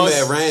we Nas. seen him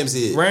at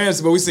Ramsey. Rams,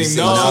 but we seen seen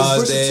Nas.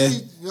 Nas. Pusha there.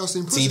 T. Y'all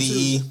seen Pusha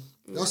TDE.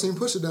 too? Y'all seen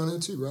Pusha down there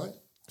too, right?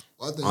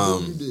 Well, I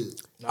think you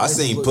did. I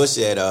seen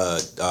Pusha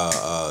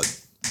at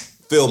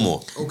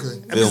Fillmore. Okay.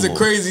 This is a Fillmore.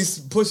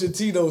 crazy Pusha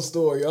Tito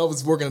story. I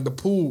was working at the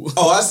pool.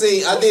 Oh, I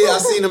seen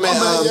him at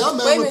I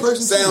met him in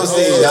person too.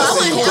 Soundstage. I I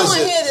want seen to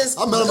Pusha. hear this.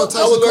 I met him at I was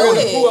Tyson working at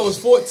Corner. the pool. I was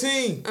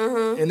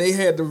 14, and they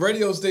had the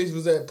radio station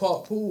was at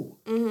Park Pool,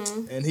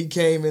 and he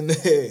came in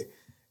there,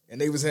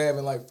 and they was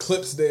having like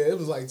clips there. It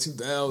was like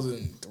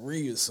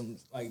 2003 or something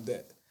like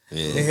that.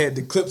 Yeah. They had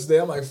the clips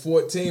there. I'm like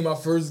 14, my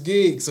first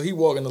gig. So he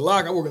walk in the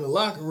locker. I work in the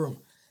locker room.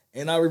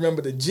 And I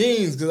remember the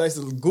jeans because I used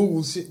to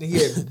Google shit and he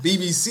had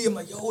BBC. I'm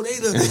like, yo, they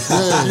the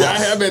I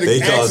had They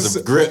called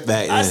the grip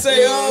back then. I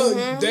say,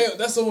 damn,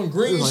 that's on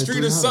Green It was like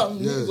Street or 300, something.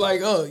 He yeah. was like,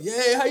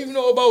 yeah, how you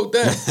know about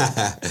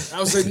that? I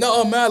was like,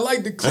 no, man, I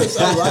like the clips.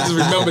 I just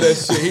remember that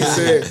shit. He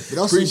said,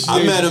 also- appreciate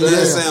I met him you, at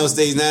man.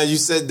 Soundstage. Now you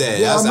said that.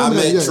 Yeah, I I remember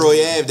met that, yeah.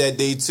 Troy Ave that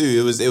day too.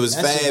 It was That shit-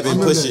 Fab I and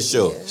remember Pusha that.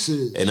 show,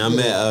 Shit. and I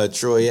met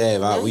Troy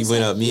Ave. We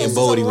went up. Me and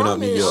Bodie went up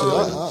New York.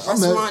 I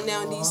Restaurant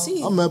now in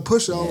DC. I met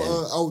Pusha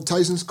out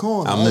Tyson's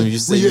Corner. I remember you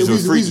said you was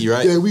with Freaky,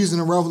 right? Yeah, we was in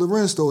the Ralph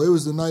Lauren store. It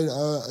was the night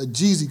a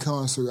Jeezy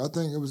concert. I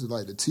think it was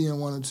like the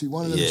TN102,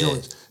 one of them Yeah.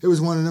 joints. It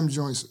was one of them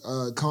joints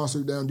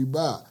concert down in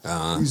Dubai.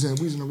 Uh-huh. We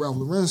was in the Ralph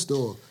Lauren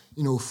store.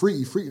 You know,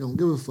 Freaky don't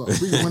give a fuck.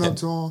 Freaky went up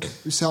to him.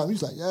 We shouted. He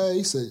was like, yeah.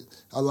 He said,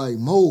 I like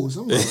Moles.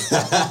 I'm like,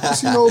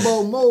 what you know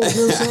about Moles?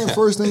 You know what I'm saying?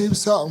 First thing he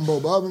was talking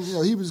about. But I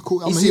mean, he was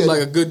cool. I He mean, seemed had-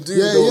 like a good dude,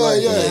 Yeah, though, yeah,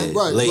 like, yeah. yeah,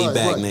 Right, laid right,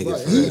 back right, nigga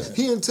right. for real.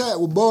 He intact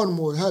with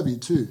Baltimore heavy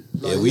too.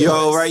 Like, Yeah, we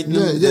all right. Yeah,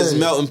 This yeah.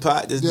 melting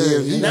pot. This Yeah,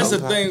 damn. yeah. And that's the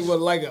melting pot. thing with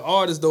like an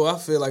artist though. I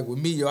feel like with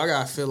me, yo, I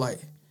gotta feel like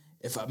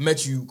if I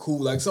met you, cool.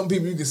 Like some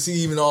people you can see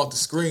even off the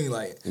screen,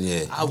 like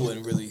Yeah. I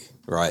wouldn't really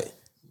Right.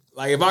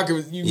 like if I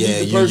could Yeah, meet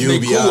the you- person, you they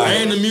be cool alright.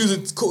 and the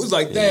music's cool. It's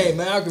like, dang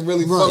man, I can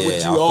really fuck Right. with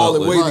Yeah, you I'll all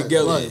fuck the with way you.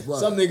 together. Right, right.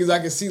 Some niggas I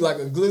can see like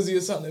a Glizzy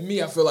or something.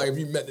 Me, I feel like if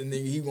you met the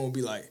nigga, he gonna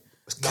be like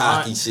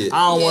Cocky I, shit.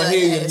 I don't want to Yeah,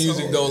 hear your asshole.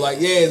 music though. Like,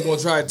 yeah, it's gonna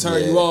try to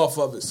turn Yeah. you off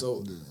of it.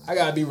 So I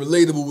gotta be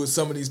relatable with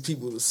some of these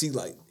people to see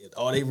like,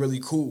 are they really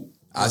cool?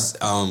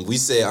 We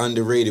said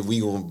underrated.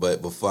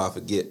 But before I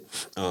forget,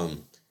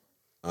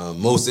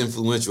 most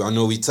influential. I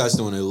know we touched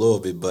on it a little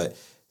bit, but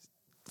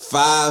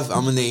 5.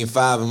 I'm gonna name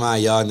 5 of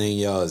mine. Y'all name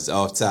yours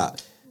off top.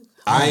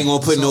 I ain't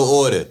gonna put no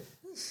order.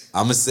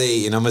 I'm gonna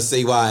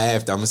say why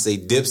after. I'm gonna say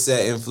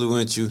Dipset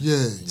influential. Yeah.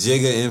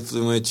 Jigga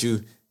influential.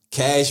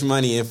 Cash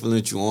Money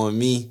influential on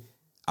me.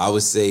 I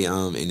would say,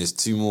 and there's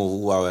 2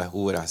 more.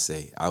 Who would I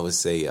say? I would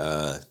say,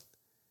 I'm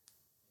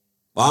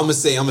gonna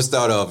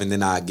start off and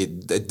then I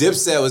get the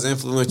Dipset was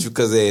influential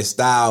because of their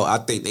style. I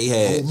think they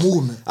had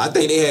movement. I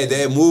think they had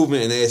that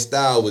movement and their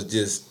style was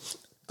just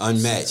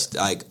unmatched.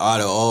 Like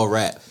out of all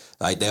rap,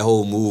 like that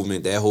whole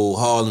movement, that whole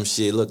Harlem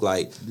shit looked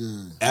like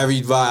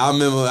everybody. I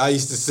remember I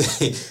used to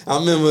say,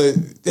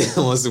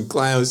 on some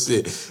clown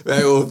shit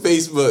back on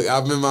Facebook. I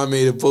remember I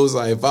made a post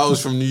like, if I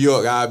was from New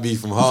York, I'd be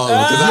from Harlem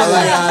because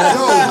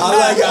I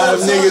like how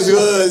them niggas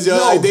was, yo.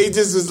 Like they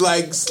just was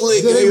like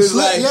slick. They was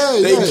like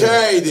they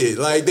carried it.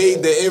 Like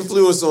the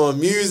influence on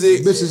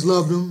music. Bitches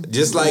loved them.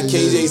 Just like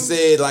KJ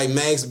said, like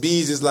Max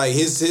B, just like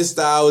his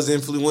style was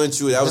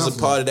influential. That was a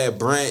part of that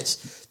branch.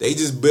 They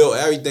just built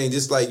everything,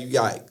 just like you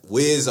got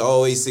Wiz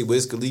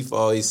Khalifa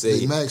always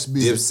say, Max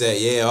B.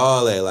 Dipset,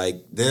 all that.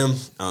 Like them,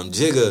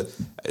 Jigga,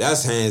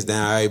 that's hands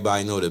down.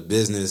 Everybody know the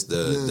business,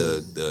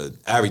 the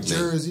everything.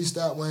 Jersey,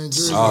 stop wearing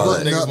jersey.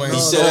 He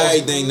said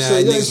everything now.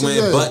 Niggas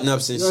wearing button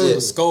ups and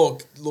shit.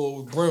 Skull,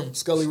 little brim,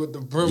 Scully with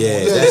the brim.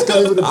 Yeah,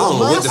 Scully with the brim. I don't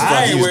know what the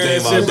fuck he was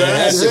thinking about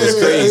that. That shit was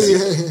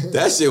crazy.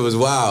 That shit was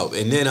wild.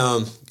 And then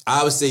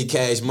I would say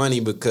Cash Money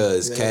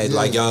because Cash,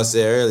 like y'all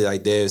said earlier,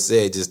 like Dave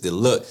said, just the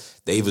look.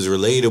 They was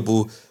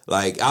relatable.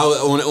 Like I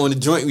was on the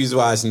joint we was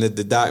watching the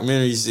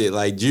documentary shit.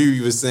 Like Jury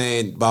was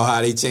saying about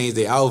how they changed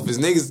their outfits.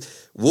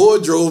 Niggas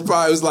wardrobe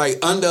probably was like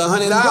under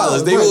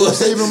 $100. They were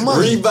saving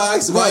money.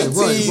 Reeboks, white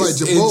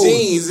tees, and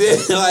jeans.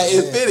 Yeah, like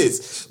it fitted.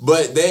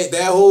 But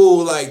that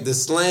whole like the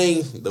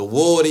slang, the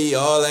wardy,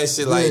 all that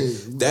shit, like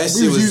that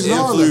shit was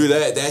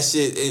influenced. That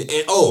shit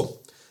and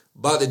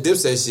about the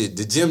Dipset shit,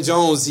 the Jim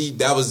Jones,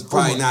 that was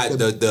probably not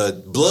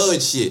the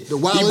blood shit. The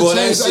wild he bought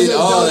that shit,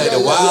 all that, the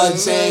wild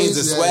chains,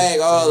 the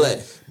swag, all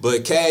that.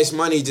 But Cash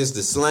Money, just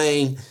the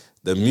slang,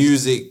 the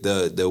music,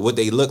 the what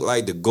they look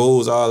like, the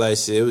goals, all that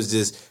shit. It was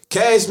just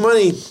Cash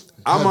Money.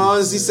 I'm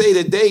honestly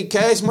say today,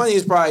 Cash Money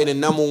is probably the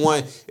number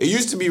one. It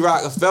used to be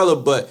Rockefeller,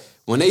 but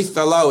when they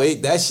fell out,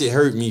 that shit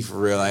hurt me for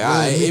real. Like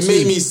it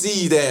made me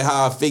see that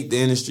how fake the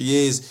industry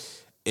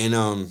is,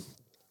 and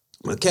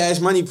but Cash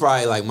Money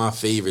probably like my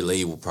favorite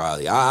label.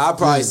 Probably I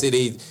probably say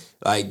they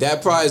like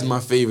that. Probably is my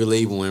favorite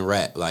label in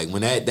rap. Like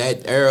when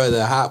that era of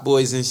the Hot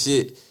Boys and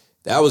shit,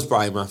 that was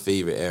probably my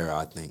favorite era.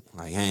 I think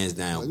like hands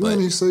down. You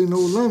didn't say No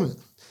Limit.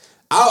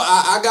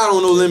 I got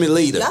on No Limit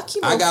later.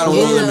 I got on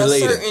No Limit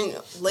later. Certain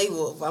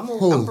label. I'm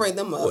gonna bring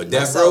them up. What,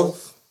 Death Row,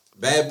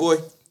 Bad Boy.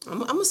 I'm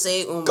gonna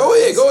say it on. Go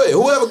ahead.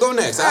 Whoever go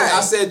next.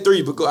 I said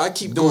 3, but I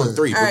keep doing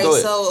 3. All right. Go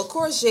ahead. So of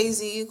course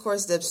Jay-Z, of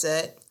course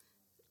Dipset.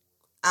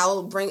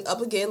 I'll bring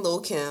up again Lil'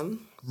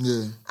 Kim.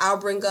 Yeah. I'll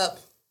bring up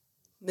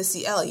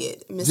Missy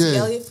Elliott. Missy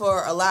Elliott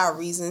for a lot of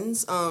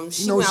reasons.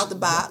 She went out the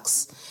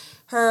box.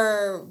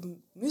 Her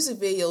music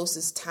videos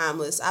is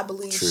timeless. I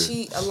believe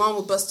she, along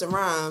with Busta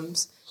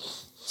Rhymes,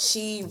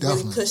 she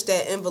really pushed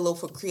that envelope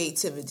for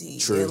creativity.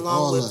 True. And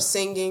along with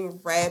singing,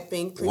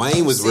 rapping,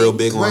 Wayne was real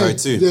big on her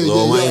too.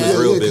 Lil Wayne was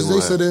real big on her.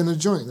 They said that in the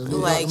joint.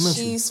 Like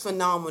she's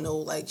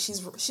phenomenal. Like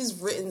she's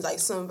written like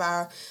some of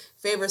our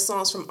favorite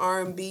songs from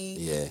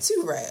R&B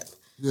to rap.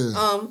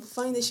 Yeah.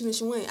 Funny that you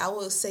mentioned Wayne. I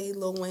would say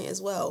Lil Wayne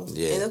as well.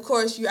 Yeah. And of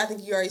course, I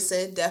think you already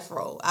said Death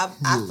Row. I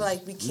feel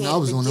like we can't. I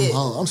was on them.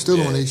 I'm still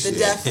on that shit. The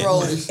Death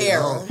Row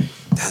era.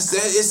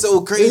 It's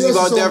so crazy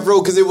about Death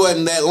Row because it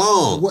wasn't that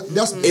long.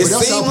 It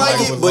seemed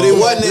like it, but it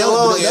wasn't that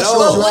long at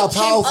all. But what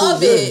came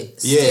of it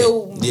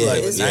still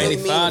is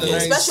 95 to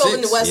 96. Especially over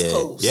in the West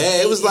Coast.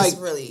 Yeah, it was like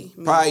really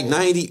probably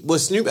 90. Well,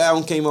 Snoop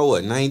album came out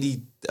what?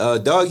 90.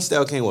 Doggy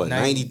Style came what?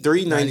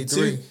 93,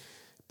 92.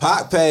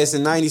 Pac passed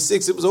in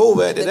 96. It was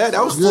over after that.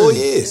 That was 4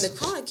 years. And the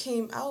Chronic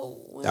came out.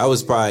 That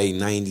was probably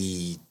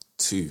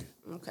 92.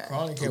 Okay.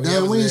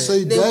 Damn, we didn't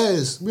say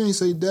Daz. We didn't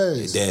say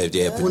Daz.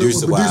 Yeah,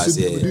 producer wise.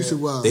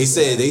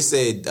 They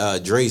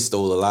said Dre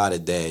stole a lot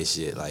of Daz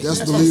shit. Like that's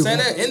what I'm saying.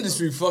 That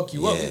industry fuck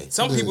you up.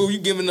 Some people you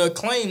giving the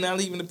acclaim,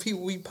 not even the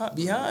people we pop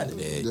behind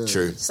it. Yeah,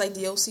 true. It's like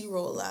the OC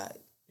roll a lot.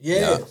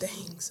 Yeah.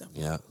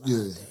 Yeah.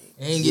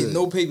 Ain't getting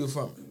no paper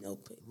from it. No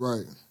paper.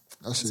 Right.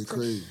 That shit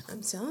crazy.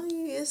 I'm telling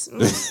you, it's.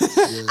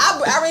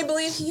 I really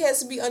believe he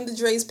has to be under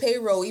Dre's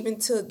payroll even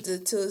till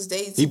his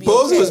days. He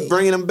supposed was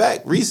bringing him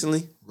back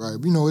recently. Right,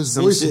 we know his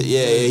some voice. Shit.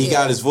 He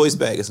got his voice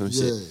back or some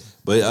shit.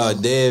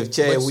 But Dev,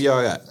 Chad, we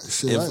all got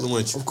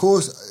influential. Of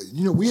course,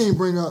 we ain't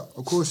bring up.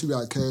 Of course, you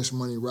got Cash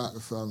Money,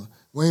 Rockefeller.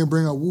 We ain't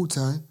bring up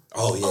Wu-Tang.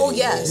 Oh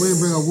yes. We ain't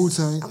bring up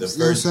Wu-Tang. The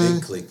first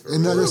big click.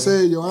 And like I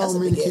said, I don't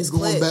mean to keep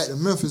going back to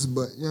Memphis,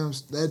 but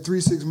that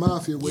 3-6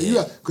 Mafia where you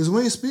got, because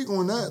we ain't speak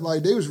on that.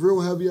 Like they was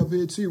real heavy up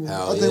here too.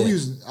 I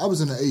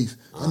was in the 8th.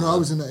 I know I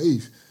was in the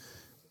 8th.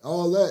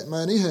 all that,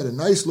 man, they had a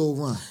nice little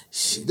run.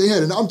 They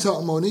had, I'm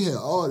talking about, they had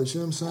artists,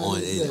 you know what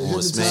I'm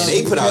saying? Man,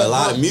 they put out a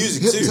lot of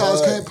music too.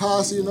 Hypnotized Camp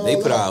Posse and all that.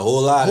 They put out a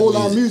whole lot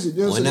of music.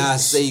 You know when I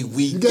say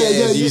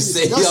weekend, you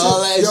say all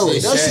that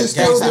shit. That shit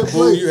still been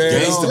played.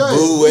 Gangsta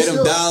Boo, where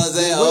them dollars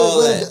at,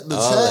 all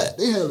that.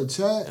 They had a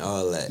chat.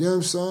 All that. You know what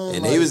I'm saying?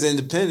 And they was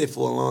independent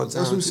for a long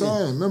time. That's what I'm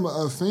saying.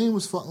 Remember, Fiend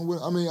was fucking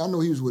with, I mean, I know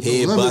he was with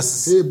Head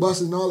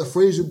Busters and all that.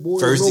 Frazier Boy.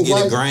 First to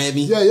get a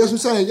Grammy. Yeah, that's what I'm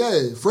saying.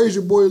 Yeah,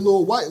 Frazier Boy,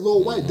 Lil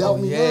White, Doubt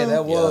Me Now. Yeah,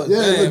 that was.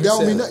 Yeah,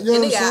 Doubt Me Now. You know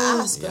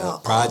what I'm saying?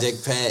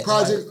 Project Pat. Man,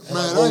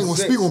 I ain't gonna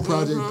speak on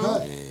Project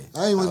Pat.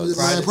 I ain't gonna,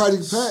 man,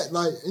 Project Pat,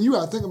 like, and you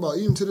gotta think about,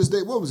 even to this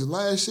day, what was it,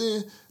 last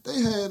year? They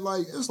had,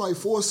 like, it was like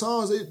 4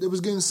 songs they was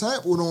getting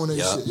sampled on that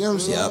shit. You know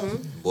what I'm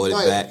saying?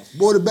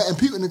 Brought it back. And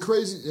people in the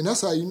crazy, and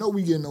that's how you know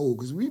we getting old,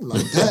 because we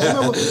like,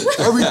 damn,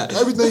 remember,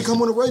 everything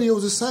come on the radio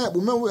was a sample.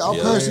 Remember, our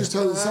parents used to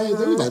tell us the same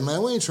thing. We like,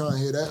 man, we ain't trying to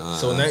hear that.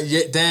 So now,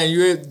 Dan, you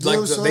heard, like,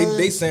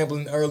 they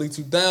sampling early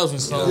 2000s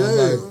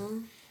songs.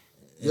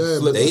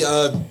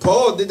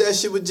 Paul did that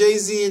shit with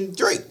Jay-Z and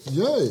Drake.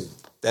 Yeah.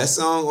 That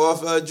song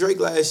off Drake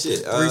last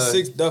shit.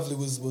 3-6 definitely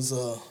was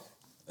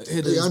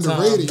They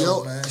underrated, time,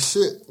 yo. Man.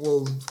 Shit.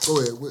 Well,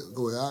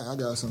 go ahead. I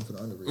got something for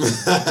the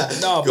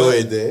underrated. No, go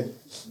ahead, Dan.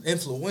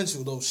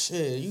 Influential though,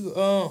 shit. You,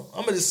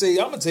 I'm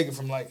gonna take it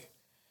from like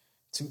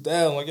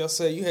 2000. Like y'all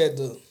said, you had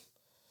the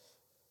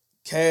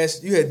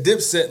Cash. You had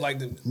Dipset like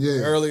the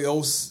early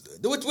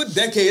what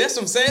decade? That's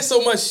what I'm saying.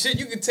 So much shit.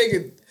 You could take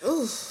it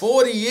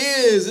 40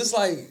 years. It's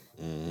like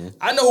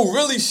I know who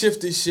really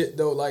shifted shit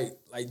though. Like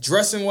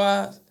dressing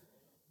wise,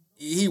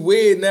 he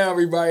weird now.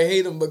 Everybody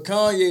hate him, but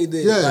Kanye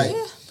did.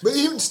 But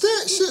even still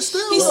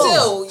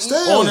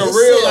on the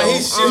real, like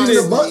he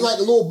shifted, like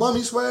the little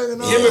bummy swag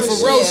and all. Him and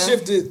Pharrell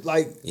shifted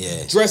like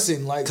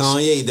dressing, like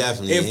Kanye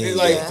definitely,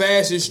 like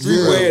fashion,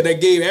 streetwear.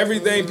 That gave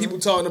everything people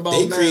talking about.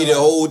 They created a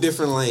whole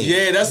different lane.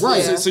 Yeah, that's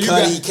right. So you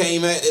Cudi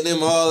came at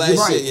them, all that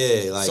shit.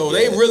 Yeah, like so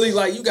they really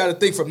like you got to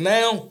think from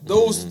now.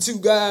 Those two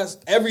guys,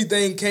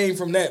 everything came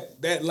from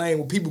that lane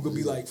where people could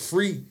be like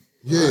free.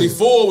 Yeah.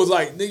 Before it was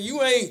like, nigga,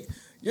 you ain't.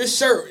 Your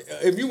shirt,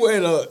 if you wear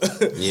a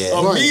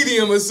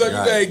medium or something,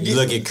 you gotta get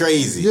looking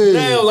crazy.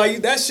 Now,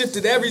 like that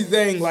shifted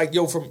everything. Like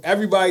from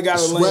everybody got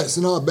a lane. Sweats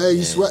and all,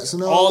 baggy sweats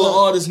and all the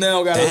artists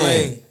now got a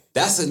lane.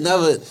 That's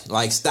another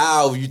like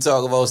style. You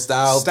talk about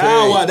style.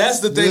 Style, that's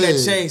the thing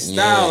that changed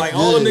style. Like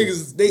all the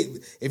niggas,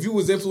 if you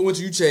was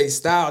influential, you changed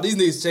style. These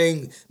niggas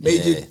changed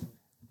major.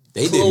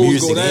 They did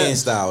music and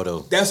style though.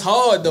 That's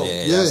hard though.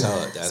 Yeah, that's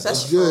hard.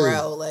 Especially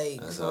Pharrell. Like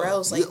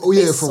Pharrell's like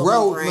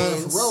Pharrell, man.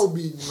 Pharrell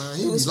be he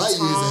be light years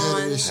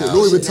ahead of this shit.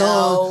 Louis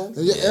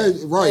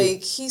Vuitton, right?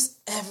 Like he's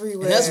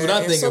everywhere. And that's what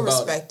I'm thinking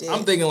about. Respected.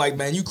 I'm thinking like,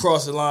 man, you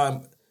cross the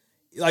line.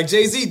 Like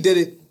Jay-Z did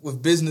it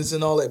with business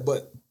and all that,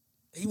 but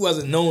he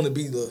wasn't known to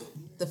be the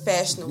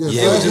fashionable.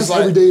 Yeah, it was just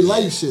like everyday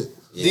life shit.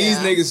 These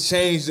niggas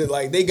changed it.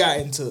 Like they got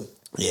into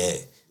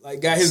like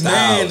got his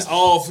Styles. man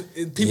off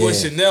people in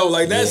Chanel.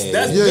 Like that's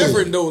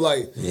different though.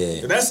 Like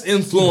that's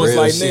influence.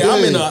 Like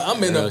nigga,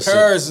 I'm in a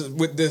Paris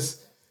with this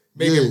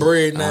making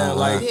bread now.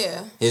 Like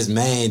his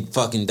man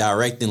fucking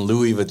directing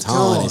Louis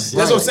Vuitton and shit.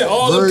 That's what I'm saying.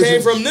 All of them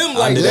came from them.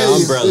 Like under the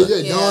umbrella.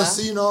 Don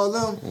C and all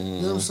them. You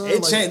know what I'm saying?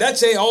 It changed. That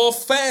changed all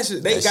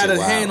fashion. They got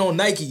a hand on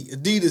Nike,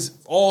 Adidas,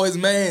 all his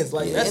mans.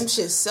 Like them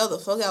shit sell the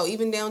fuck out.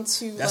 Even down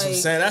to that's what I'm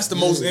saying. That's the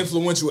most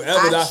influential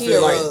ever. That I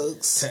feel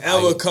like to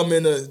ever come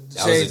in to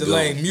change the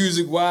lane,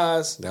 music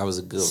wise. That was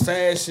a good one.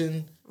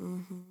 Fashion.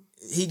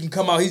 He can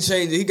come out. He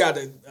changed it. He got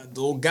a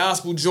little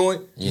gospel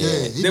joint.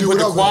 Then put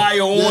the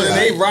choir on and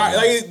they rock.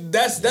 Like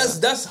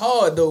that's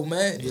hard though,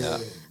 man.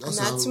 I'm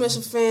not too much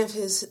a fan of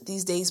his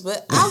these days,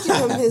 but I'll give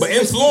him his. But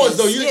influence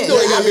though, you know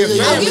they gotta be a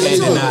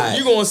fan.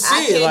 You gonna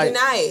see it. I can't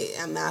deny it.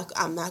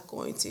 I'm not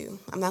going to.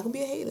 I'm not gonna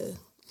be a hater.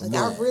 Like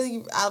I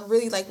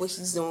really like what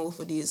he's doing with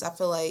Adidas. I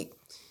feel like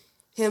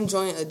him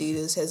joining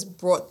Adidas has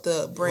brought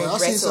the brand back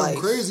to life. I seen something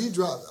crazy. He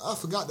dropped. I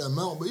forgot the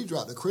amount, but he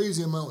dropped a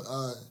crazy amount.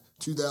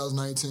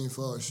 2019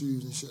 for our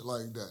shoes and shit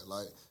like that.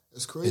 Like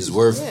it's crazy. It's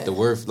worth the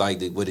worth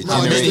like what it generated.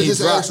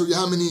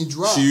 How many he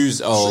dropped?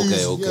 Shoes. Oh,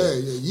 okay.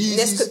 Yeah,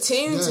 that's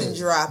continuing to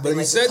drop. But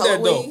he said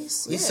that though. He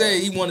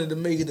said he wanted to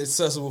make it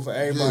accessible for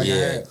everybody.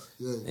 Yeah.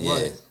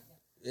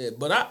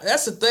 But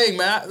that's the thing,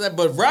 man.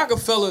 But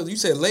Rockefeller, you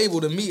said label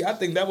to me. I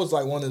think that was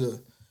like one of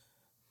the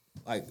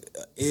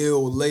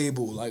ill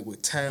label, like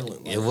with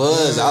talent. Like, it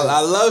was.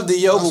 I loved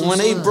it, but when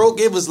they broke,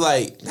 it was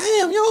like,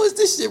 damn, yo, is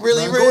this shit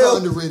really real?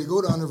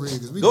 Go to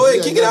underrated. Go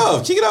ahead, kick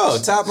it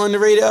off. Top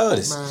underrated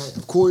artist. Man,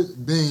 of course,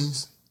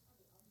 Beans.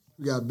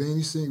 We got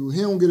Beanie Single.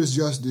 He don't get his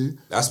just due.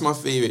 That's my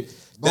favorite.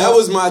 That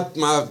was my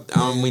I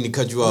don't mean to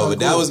cut you off, but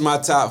that was my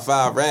top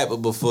 5 rapper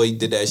before he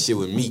did that shit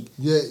with Meek.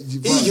 Yeah,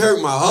 he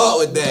hurt my heart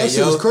with that,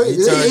 yo. That was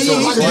crazy.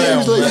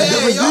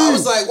 I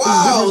was like,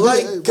 wow,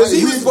 like, cause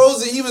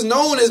he was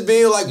known as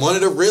being like one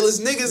of the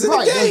realest niggas in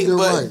the game,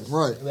 but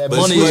that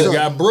money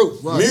got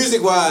broke.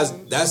 Music wise,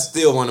 that's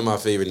still one of my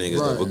favorite niggas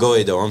though. But go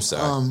ahead though, I'm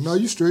sorry. No,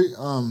 you straight.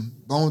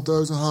 Bone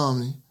Thugs and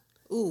Harmony.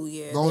 Ooh,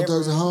 yeah. Bone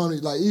Thugs and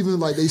Harmony, like even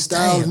like they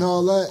styles and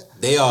all that.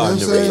 They are you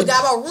know underrated. We forgot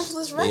about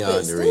Ruthless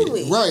Records, didn't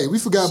we? Right, we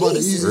forgot about the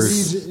Jesus.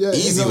 Easy. Yeah,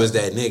 Easy was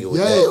that nigga. With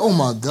yeah, that. oh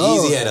my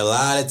God. Easy had a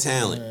lot of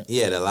talent. He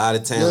had a lot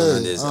of talent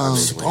on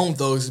this. Bone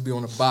Thugs should be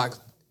on the box.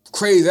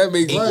 Crazy. That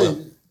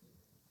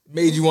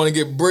made you want to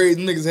get braids.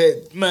 Them niggas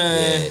had,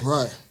 man. Yeah.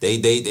 Right. They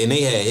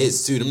had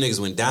hits too. Them niggas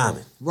went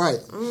diamond. Right,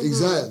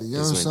 exactly. You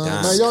know what I'm saying?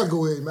 down. Man, y'all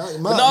go ahead,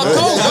 man.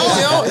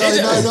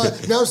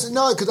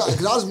 No, because I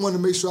just wanted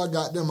to make sure I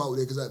got them out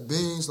there. Because at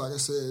Beans, like I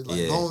said,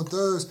 like Bone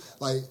Thugs,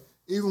 like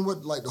even with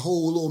like the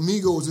whole little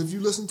Migos, if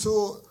you listen to it, you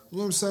know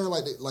what I'm saying?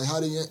 Like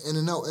how they in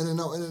and out.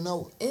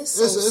 It's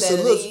so sad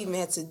that they even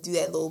had to do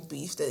that little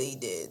beef that they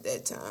did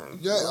that time.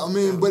 Yeah, I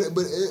mean, but it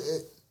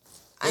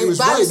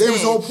was right. They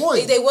was on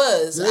point. They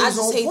was. I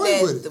just hate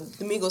that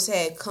the Migos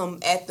had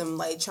come at them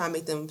like trying to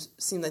make them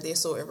seem like they're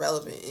so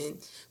irrelevant. And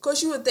of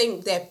course, you would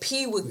think that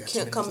P would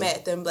come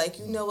at them like,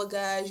 you know what,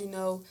 guys, you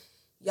know,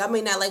 y'all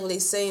may not like what they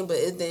saying, but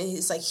then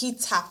it's like he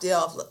topped it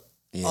off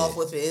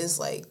with it. It's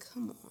like,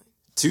 come on.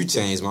 2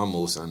 Chainz, my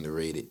most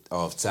underrated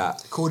off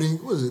top. Codeine,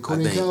 what is it?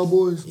 Codeine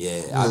Cowboys.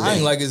 Yeah, I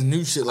ain't like his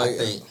new shit. Like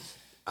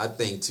I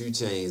think 2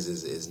 Chainz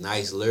is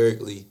nice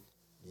lyrically.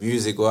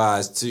 Music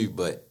wise too,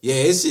 but yeah,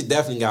 his shit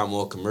definitely got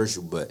more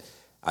commercial. But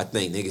I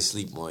think niggas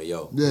sleep more,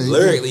 yo. Yeah,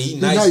 lyrically, he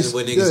nicer than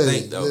what niggas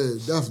think though. Yeah,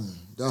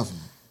 definitely.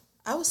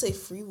 I would say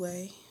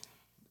Freeway.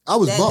 I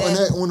was bumping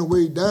that on the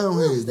way down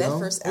here. That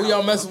first album. Who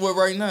y'all messing with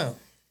right now?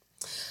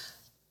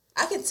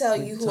 I can tell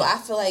you who I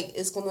feel like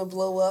is gonna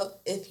blow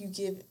up if you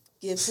give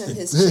him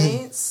his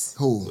chance.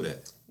 Who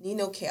that?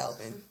 Nino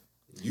Calvin.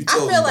 You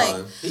told I feel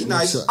like he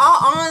nice.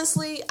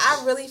 Honestly,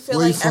 I really feel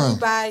like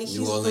everybody.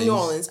 He's from New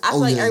Orleans. I feel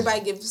like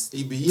everybody gives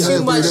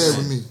too much.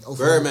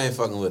 Birdman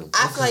fucking with him.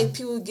 I feel like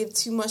people give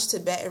too much to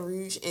Baton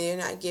Rouge, and they're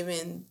not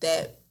giving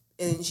that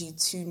energy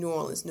to New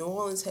Orleans. New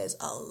Orleans has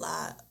a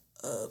lot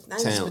of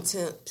not even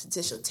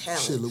potential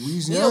talent. Shit,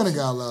 Louisiana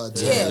got a lot of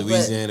talent. Yeah,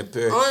 Louisiana.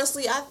 Period.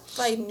 Honestly, I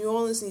feel like New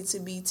Orleans needs to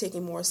be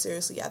taken more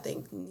seriously. I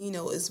think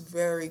Nino is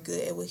very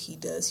good at what he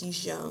does.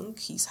 He's young.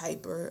 He's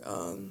hyper.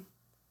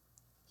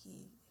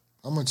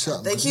 I'm gonna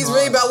check. Like he's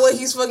really about what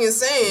he's fucking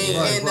saying,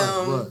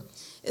 right.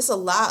 It's a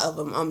lot of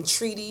them.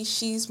 Treaty,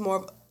 she's more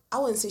of, I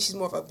wouldn't say she's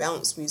more of a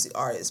bounce music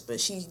artist, but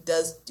she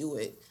does do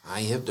it. I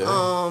ain't hip to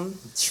her.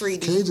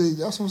 Treaty. KJ,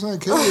 that's what I'm saying.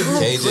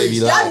 KJ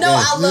be like, y'all know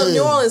I love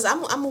New Orleans.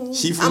 I'm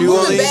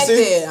moving back too?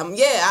 there.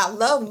 I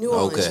love New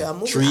Orleans. Okay. I'm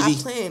moving. Treaty.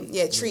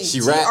 Treaty.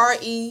 She rap?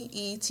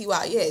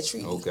 Treety. Yeah,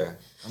 Treaty. Okay.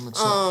 I'm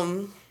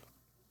gonna check.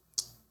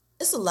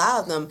 It's a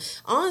lot of them.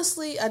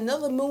 Honestly,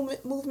 another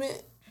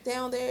movement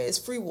down there is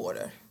Free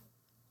Water.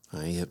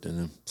 I ain't hip to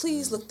them.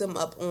 Please look them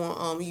up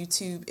on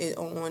YouTube and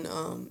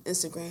on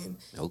Instagram.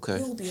 Okay.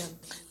 You'll be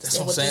amazed. That's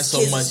what I'm saying. So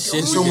much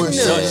shit. So much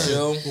shit,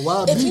 yo.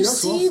 If you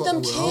see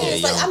them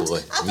kids, like I feel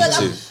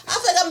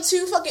like I'm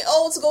too fucking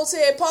old to go to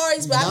their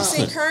parties, but I be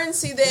seeing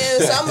Currency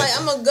there, so I'm like,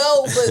 I'm gonna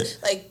go. But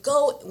like,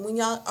 go when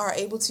y'all are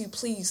able to.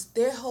 Please,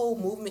 their whole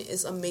movement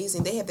is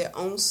amazing. They have their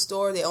own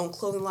store, their own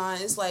clothing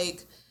line. It's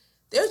like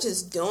they're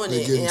just doing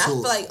it, and I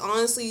feel like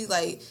honestly,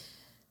 like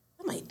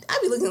I'm like I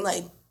be looking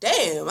like.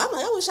 Damn, I'm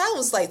like, I wish I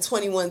was like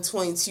 21,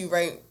 22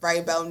 right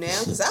about now,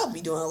 because I would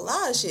be doing a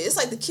lot of shit. It's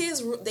like the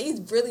kids, they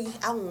really,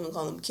 I don't want to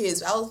call them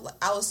kids, I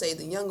would say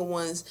the younger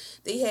ones,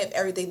 they have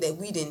everything that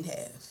we didn't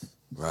have.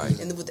 Right.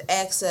 And with the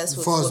access,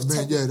 with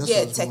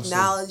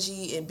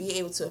technology, and be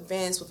able to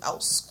advance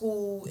without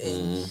school,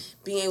 and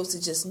being able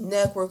to just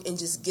network and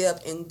just get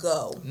up and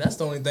go. And that's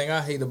the only thing I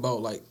hate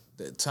about like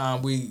the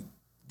time we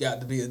got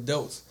to be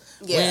adults.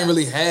 Yeah. We didn't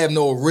really have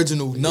no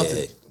original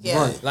nothing. Yeah.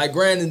 Right. Like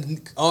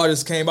granted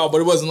artists came out, but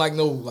it wasn't like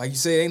no, like you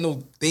said, ain't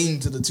no theme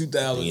to the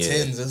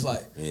 2010s. It's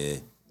like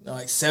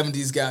like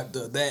 70s got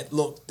that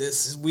look.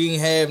 This we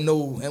ain't have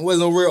no, and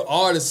wasn't no real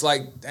artists.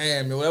 Like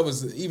damn, yo, that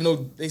was, even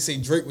though they say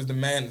Drake was the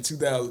man in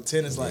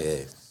 2010. It's like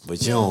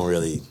but you don't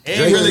really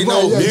ain't really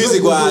know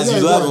music wise.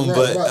 You love him,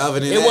 but other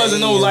than that, wasn't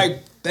no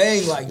like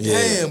thing. Like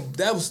damn,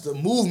 that was the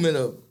movement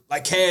of.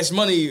 Like Cash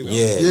Money, right.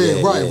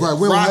 We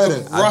don't have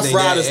that. Rough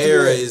Riders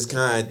era is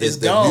kind of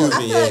gone. I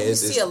feel like you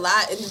see a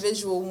lot of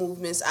individual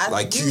movements.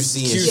 Like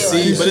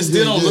QC, but it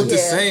still don't look the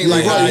same.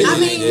 Like I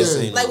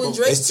mean, like when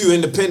Drake, it's too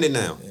independent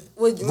now.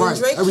 When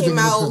Drake came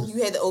out,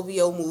 you had the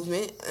OVO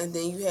movement, and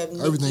then you have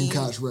Nicki everything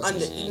Cash Rap.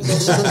 Even though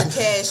she was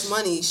Cash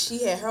Money,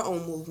 she had her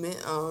own movement.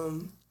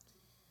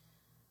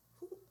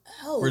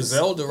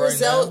 Griselda right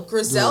now.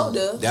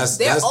 Griselda.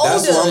 They're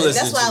older.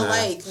 That's what I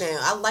like now.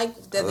 I like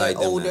that they're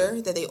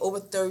older, that they over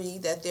 30,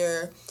 that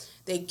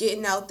they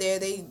getting out there.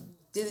 They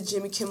did a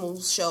Jimmy Kimmel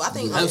show. I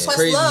think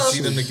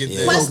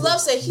Questlove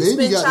said he's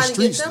been trying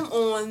to get them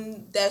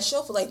on that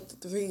show for like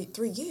 3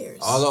 years.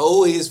 All the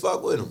old heads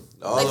fuck with him.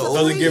 All the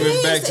old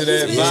giving back to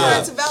that vibe. He's been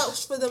trying to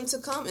vouch for them to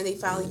come, and they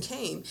finally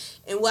came.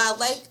 And what I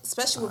like,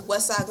 especially with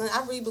Westside Gunn,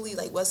 I really believe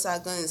like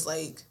Westside Gunn is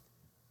like.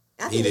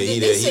 I think they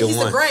said he's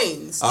the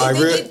brains. They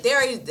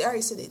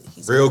already said it.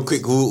 Real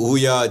quick, who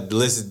y'all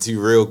listen to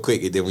real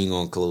quick, and then we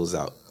gonna close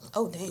out.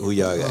 Oh damn! Who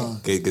y'all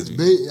got?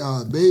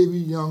 Baby,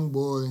 Young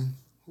Boy.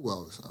 Who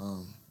else?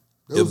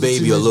 Your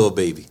Baby or Lil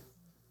Baby?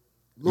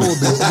 Little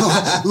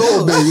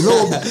baby.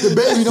 The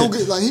baby don't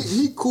get like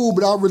he cool,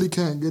 but I really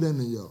can't get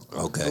into yo.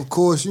 Okay. Of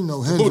course, you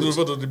know Hendrix.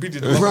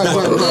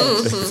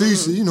 Right.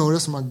 Fisher, you know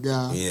that's my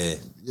guy. Yeah.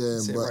 Yeah,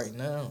 but right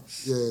now.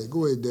 Yeah,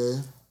 go ahead,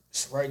 Dad.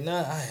 Right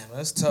now,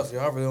 that's tough,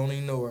 y'all. I really don't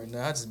even know right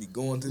now. I just be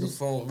going through the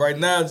phone. Right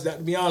now, to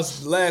be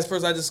honest, the last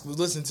person I just was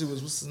listening to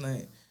was, what's his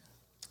name?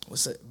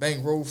 What's that?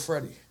 Bankroll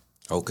Freddie.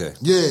 Okay.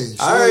 Yeah.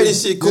 I heard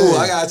this shit cool. Yeah.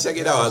 I gotta check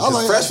it out.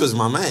 Cause Fresh was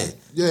my man.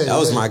 Yeah. That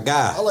was my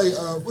guy. I like,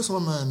 what's my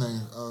man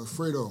name?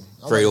 Fredo.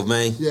 Fredo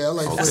Bang? Yeah, I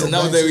like Fredo. That's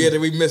another day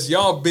we missed.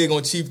 Y'all big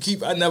on Chief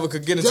Keef. I never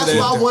could get into That's that.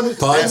 why I wanted.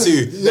 Part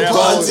 2. Yeah,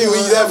 Part 2,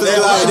 we definitely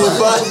like it.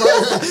 Part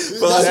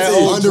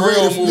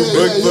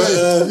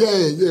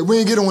 2. Yeah. We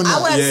ain't get on that.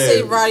 I would have to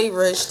say Roddy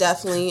Ricch,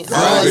 definitely.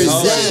 Roddy.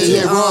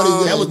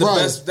 That was the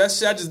best. That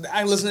shit,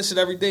 I listen to that shit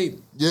every day.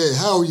 Yeah,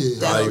 hell yeah.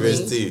 Roddy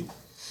Ricch too.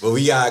 But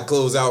we gotta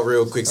close out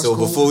real quick. So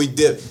before we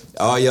dip,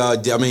 all y'all,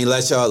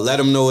 let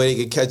them know where they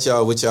can catch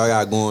y'all, what y'all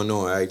got going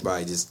on.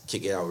 Everybody, just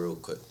kick it out real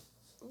quick.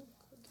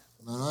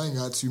 Man, I ain't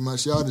got too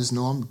much. Y'all just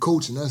know I'm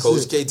coaching. That's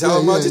Coach it. K, tell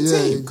them about your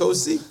team. Coach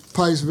C.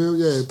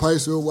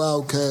 Pikesville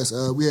Wildcats.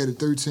 We had a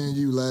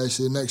 13U last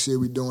year. Next year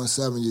we doing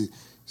 7U.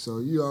 So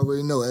you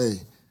already know. Hey,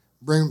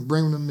 bring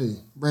them to me.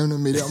 Bring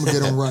them to me. I'm gonna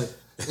get them right.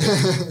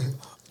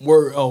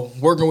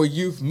 Working with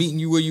you, meeting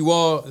you where you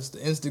are. It's the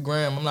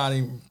Instagram. I'm not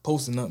even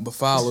posting nothing but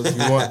follow if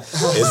you want.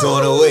 It's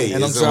on the way.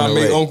 And I'm trying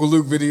to make Uncle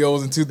Luke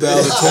videos in 2020.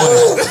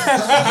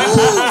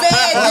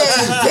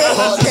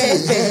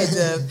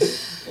 Bad.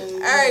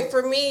 All right,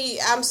 for me,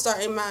 I'm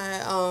starting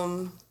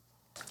my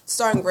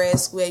starting grad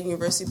school at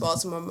University of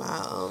Baltimore. My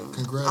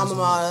alma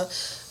mater.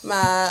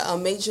 My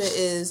major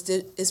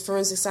is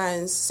forensic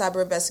science,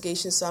 cyber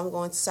investigation. So I'm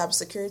going to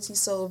cybersecurity.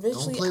 So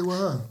eventually, don't play with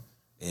her.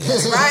 Yeah.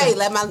 That's right.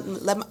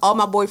 Let all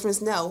my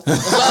boyfriends know.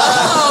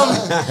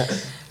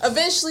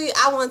 Eventually,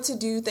 I want to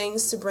do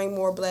things to bring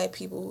more Black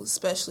people,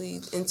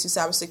 especially into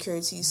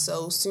cybersecurity.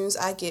 So as soon as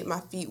I get my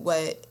feet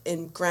wet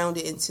and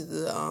grounded into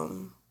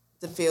the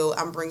field,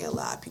 I'm bringing a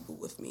lot of people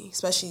with me,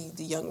 especially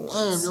the young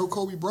ones. Damn,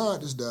 Kobe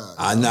Bryant just died.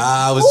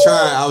 I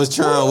was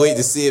trying to wait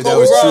to see if that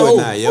was true or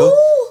not, yo.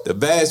 The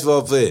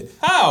basketball player.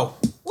 How?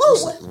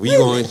 We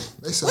going.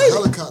 They said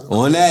helicopter.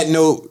 On that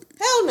note.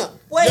 Hell no.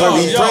 Wait.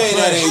 Praying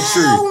that ain't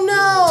true. Hell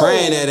no.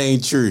 Praying that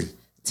ain't true.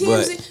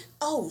 TMZ.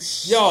 Oh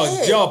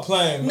shit. Y'all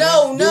playing?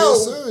 Man. No.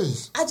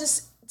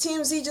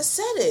 TMZ just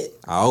said it.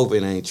 I hope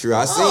it ain't true.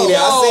 I seen it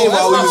while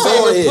we was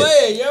on here.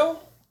 Player, yo.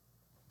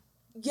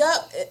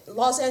 Yup,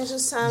 Los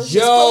Angeles Times.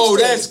 Yo,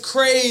 that's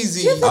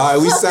crazy. All right,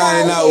 we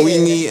signing out. We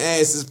Need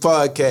Answers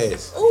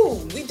podcast. Ooh,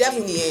 we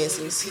definitely need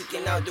answers.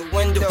 Peeking out the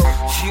window,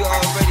 you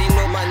already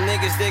know my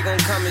niggas, they gon'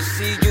 come and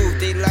see you.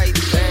 They like,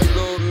 damn,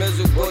 little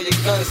miserable, boy, you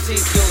gonna see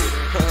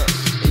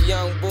through. A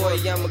young boy,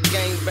 I'm a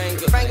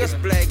gangbanger. It's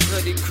Black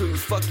Hoodie Crew,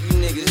 fuck you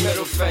niggas,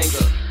 middle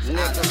finger,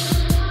 nigga.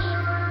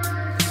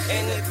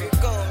 And if you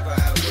gon'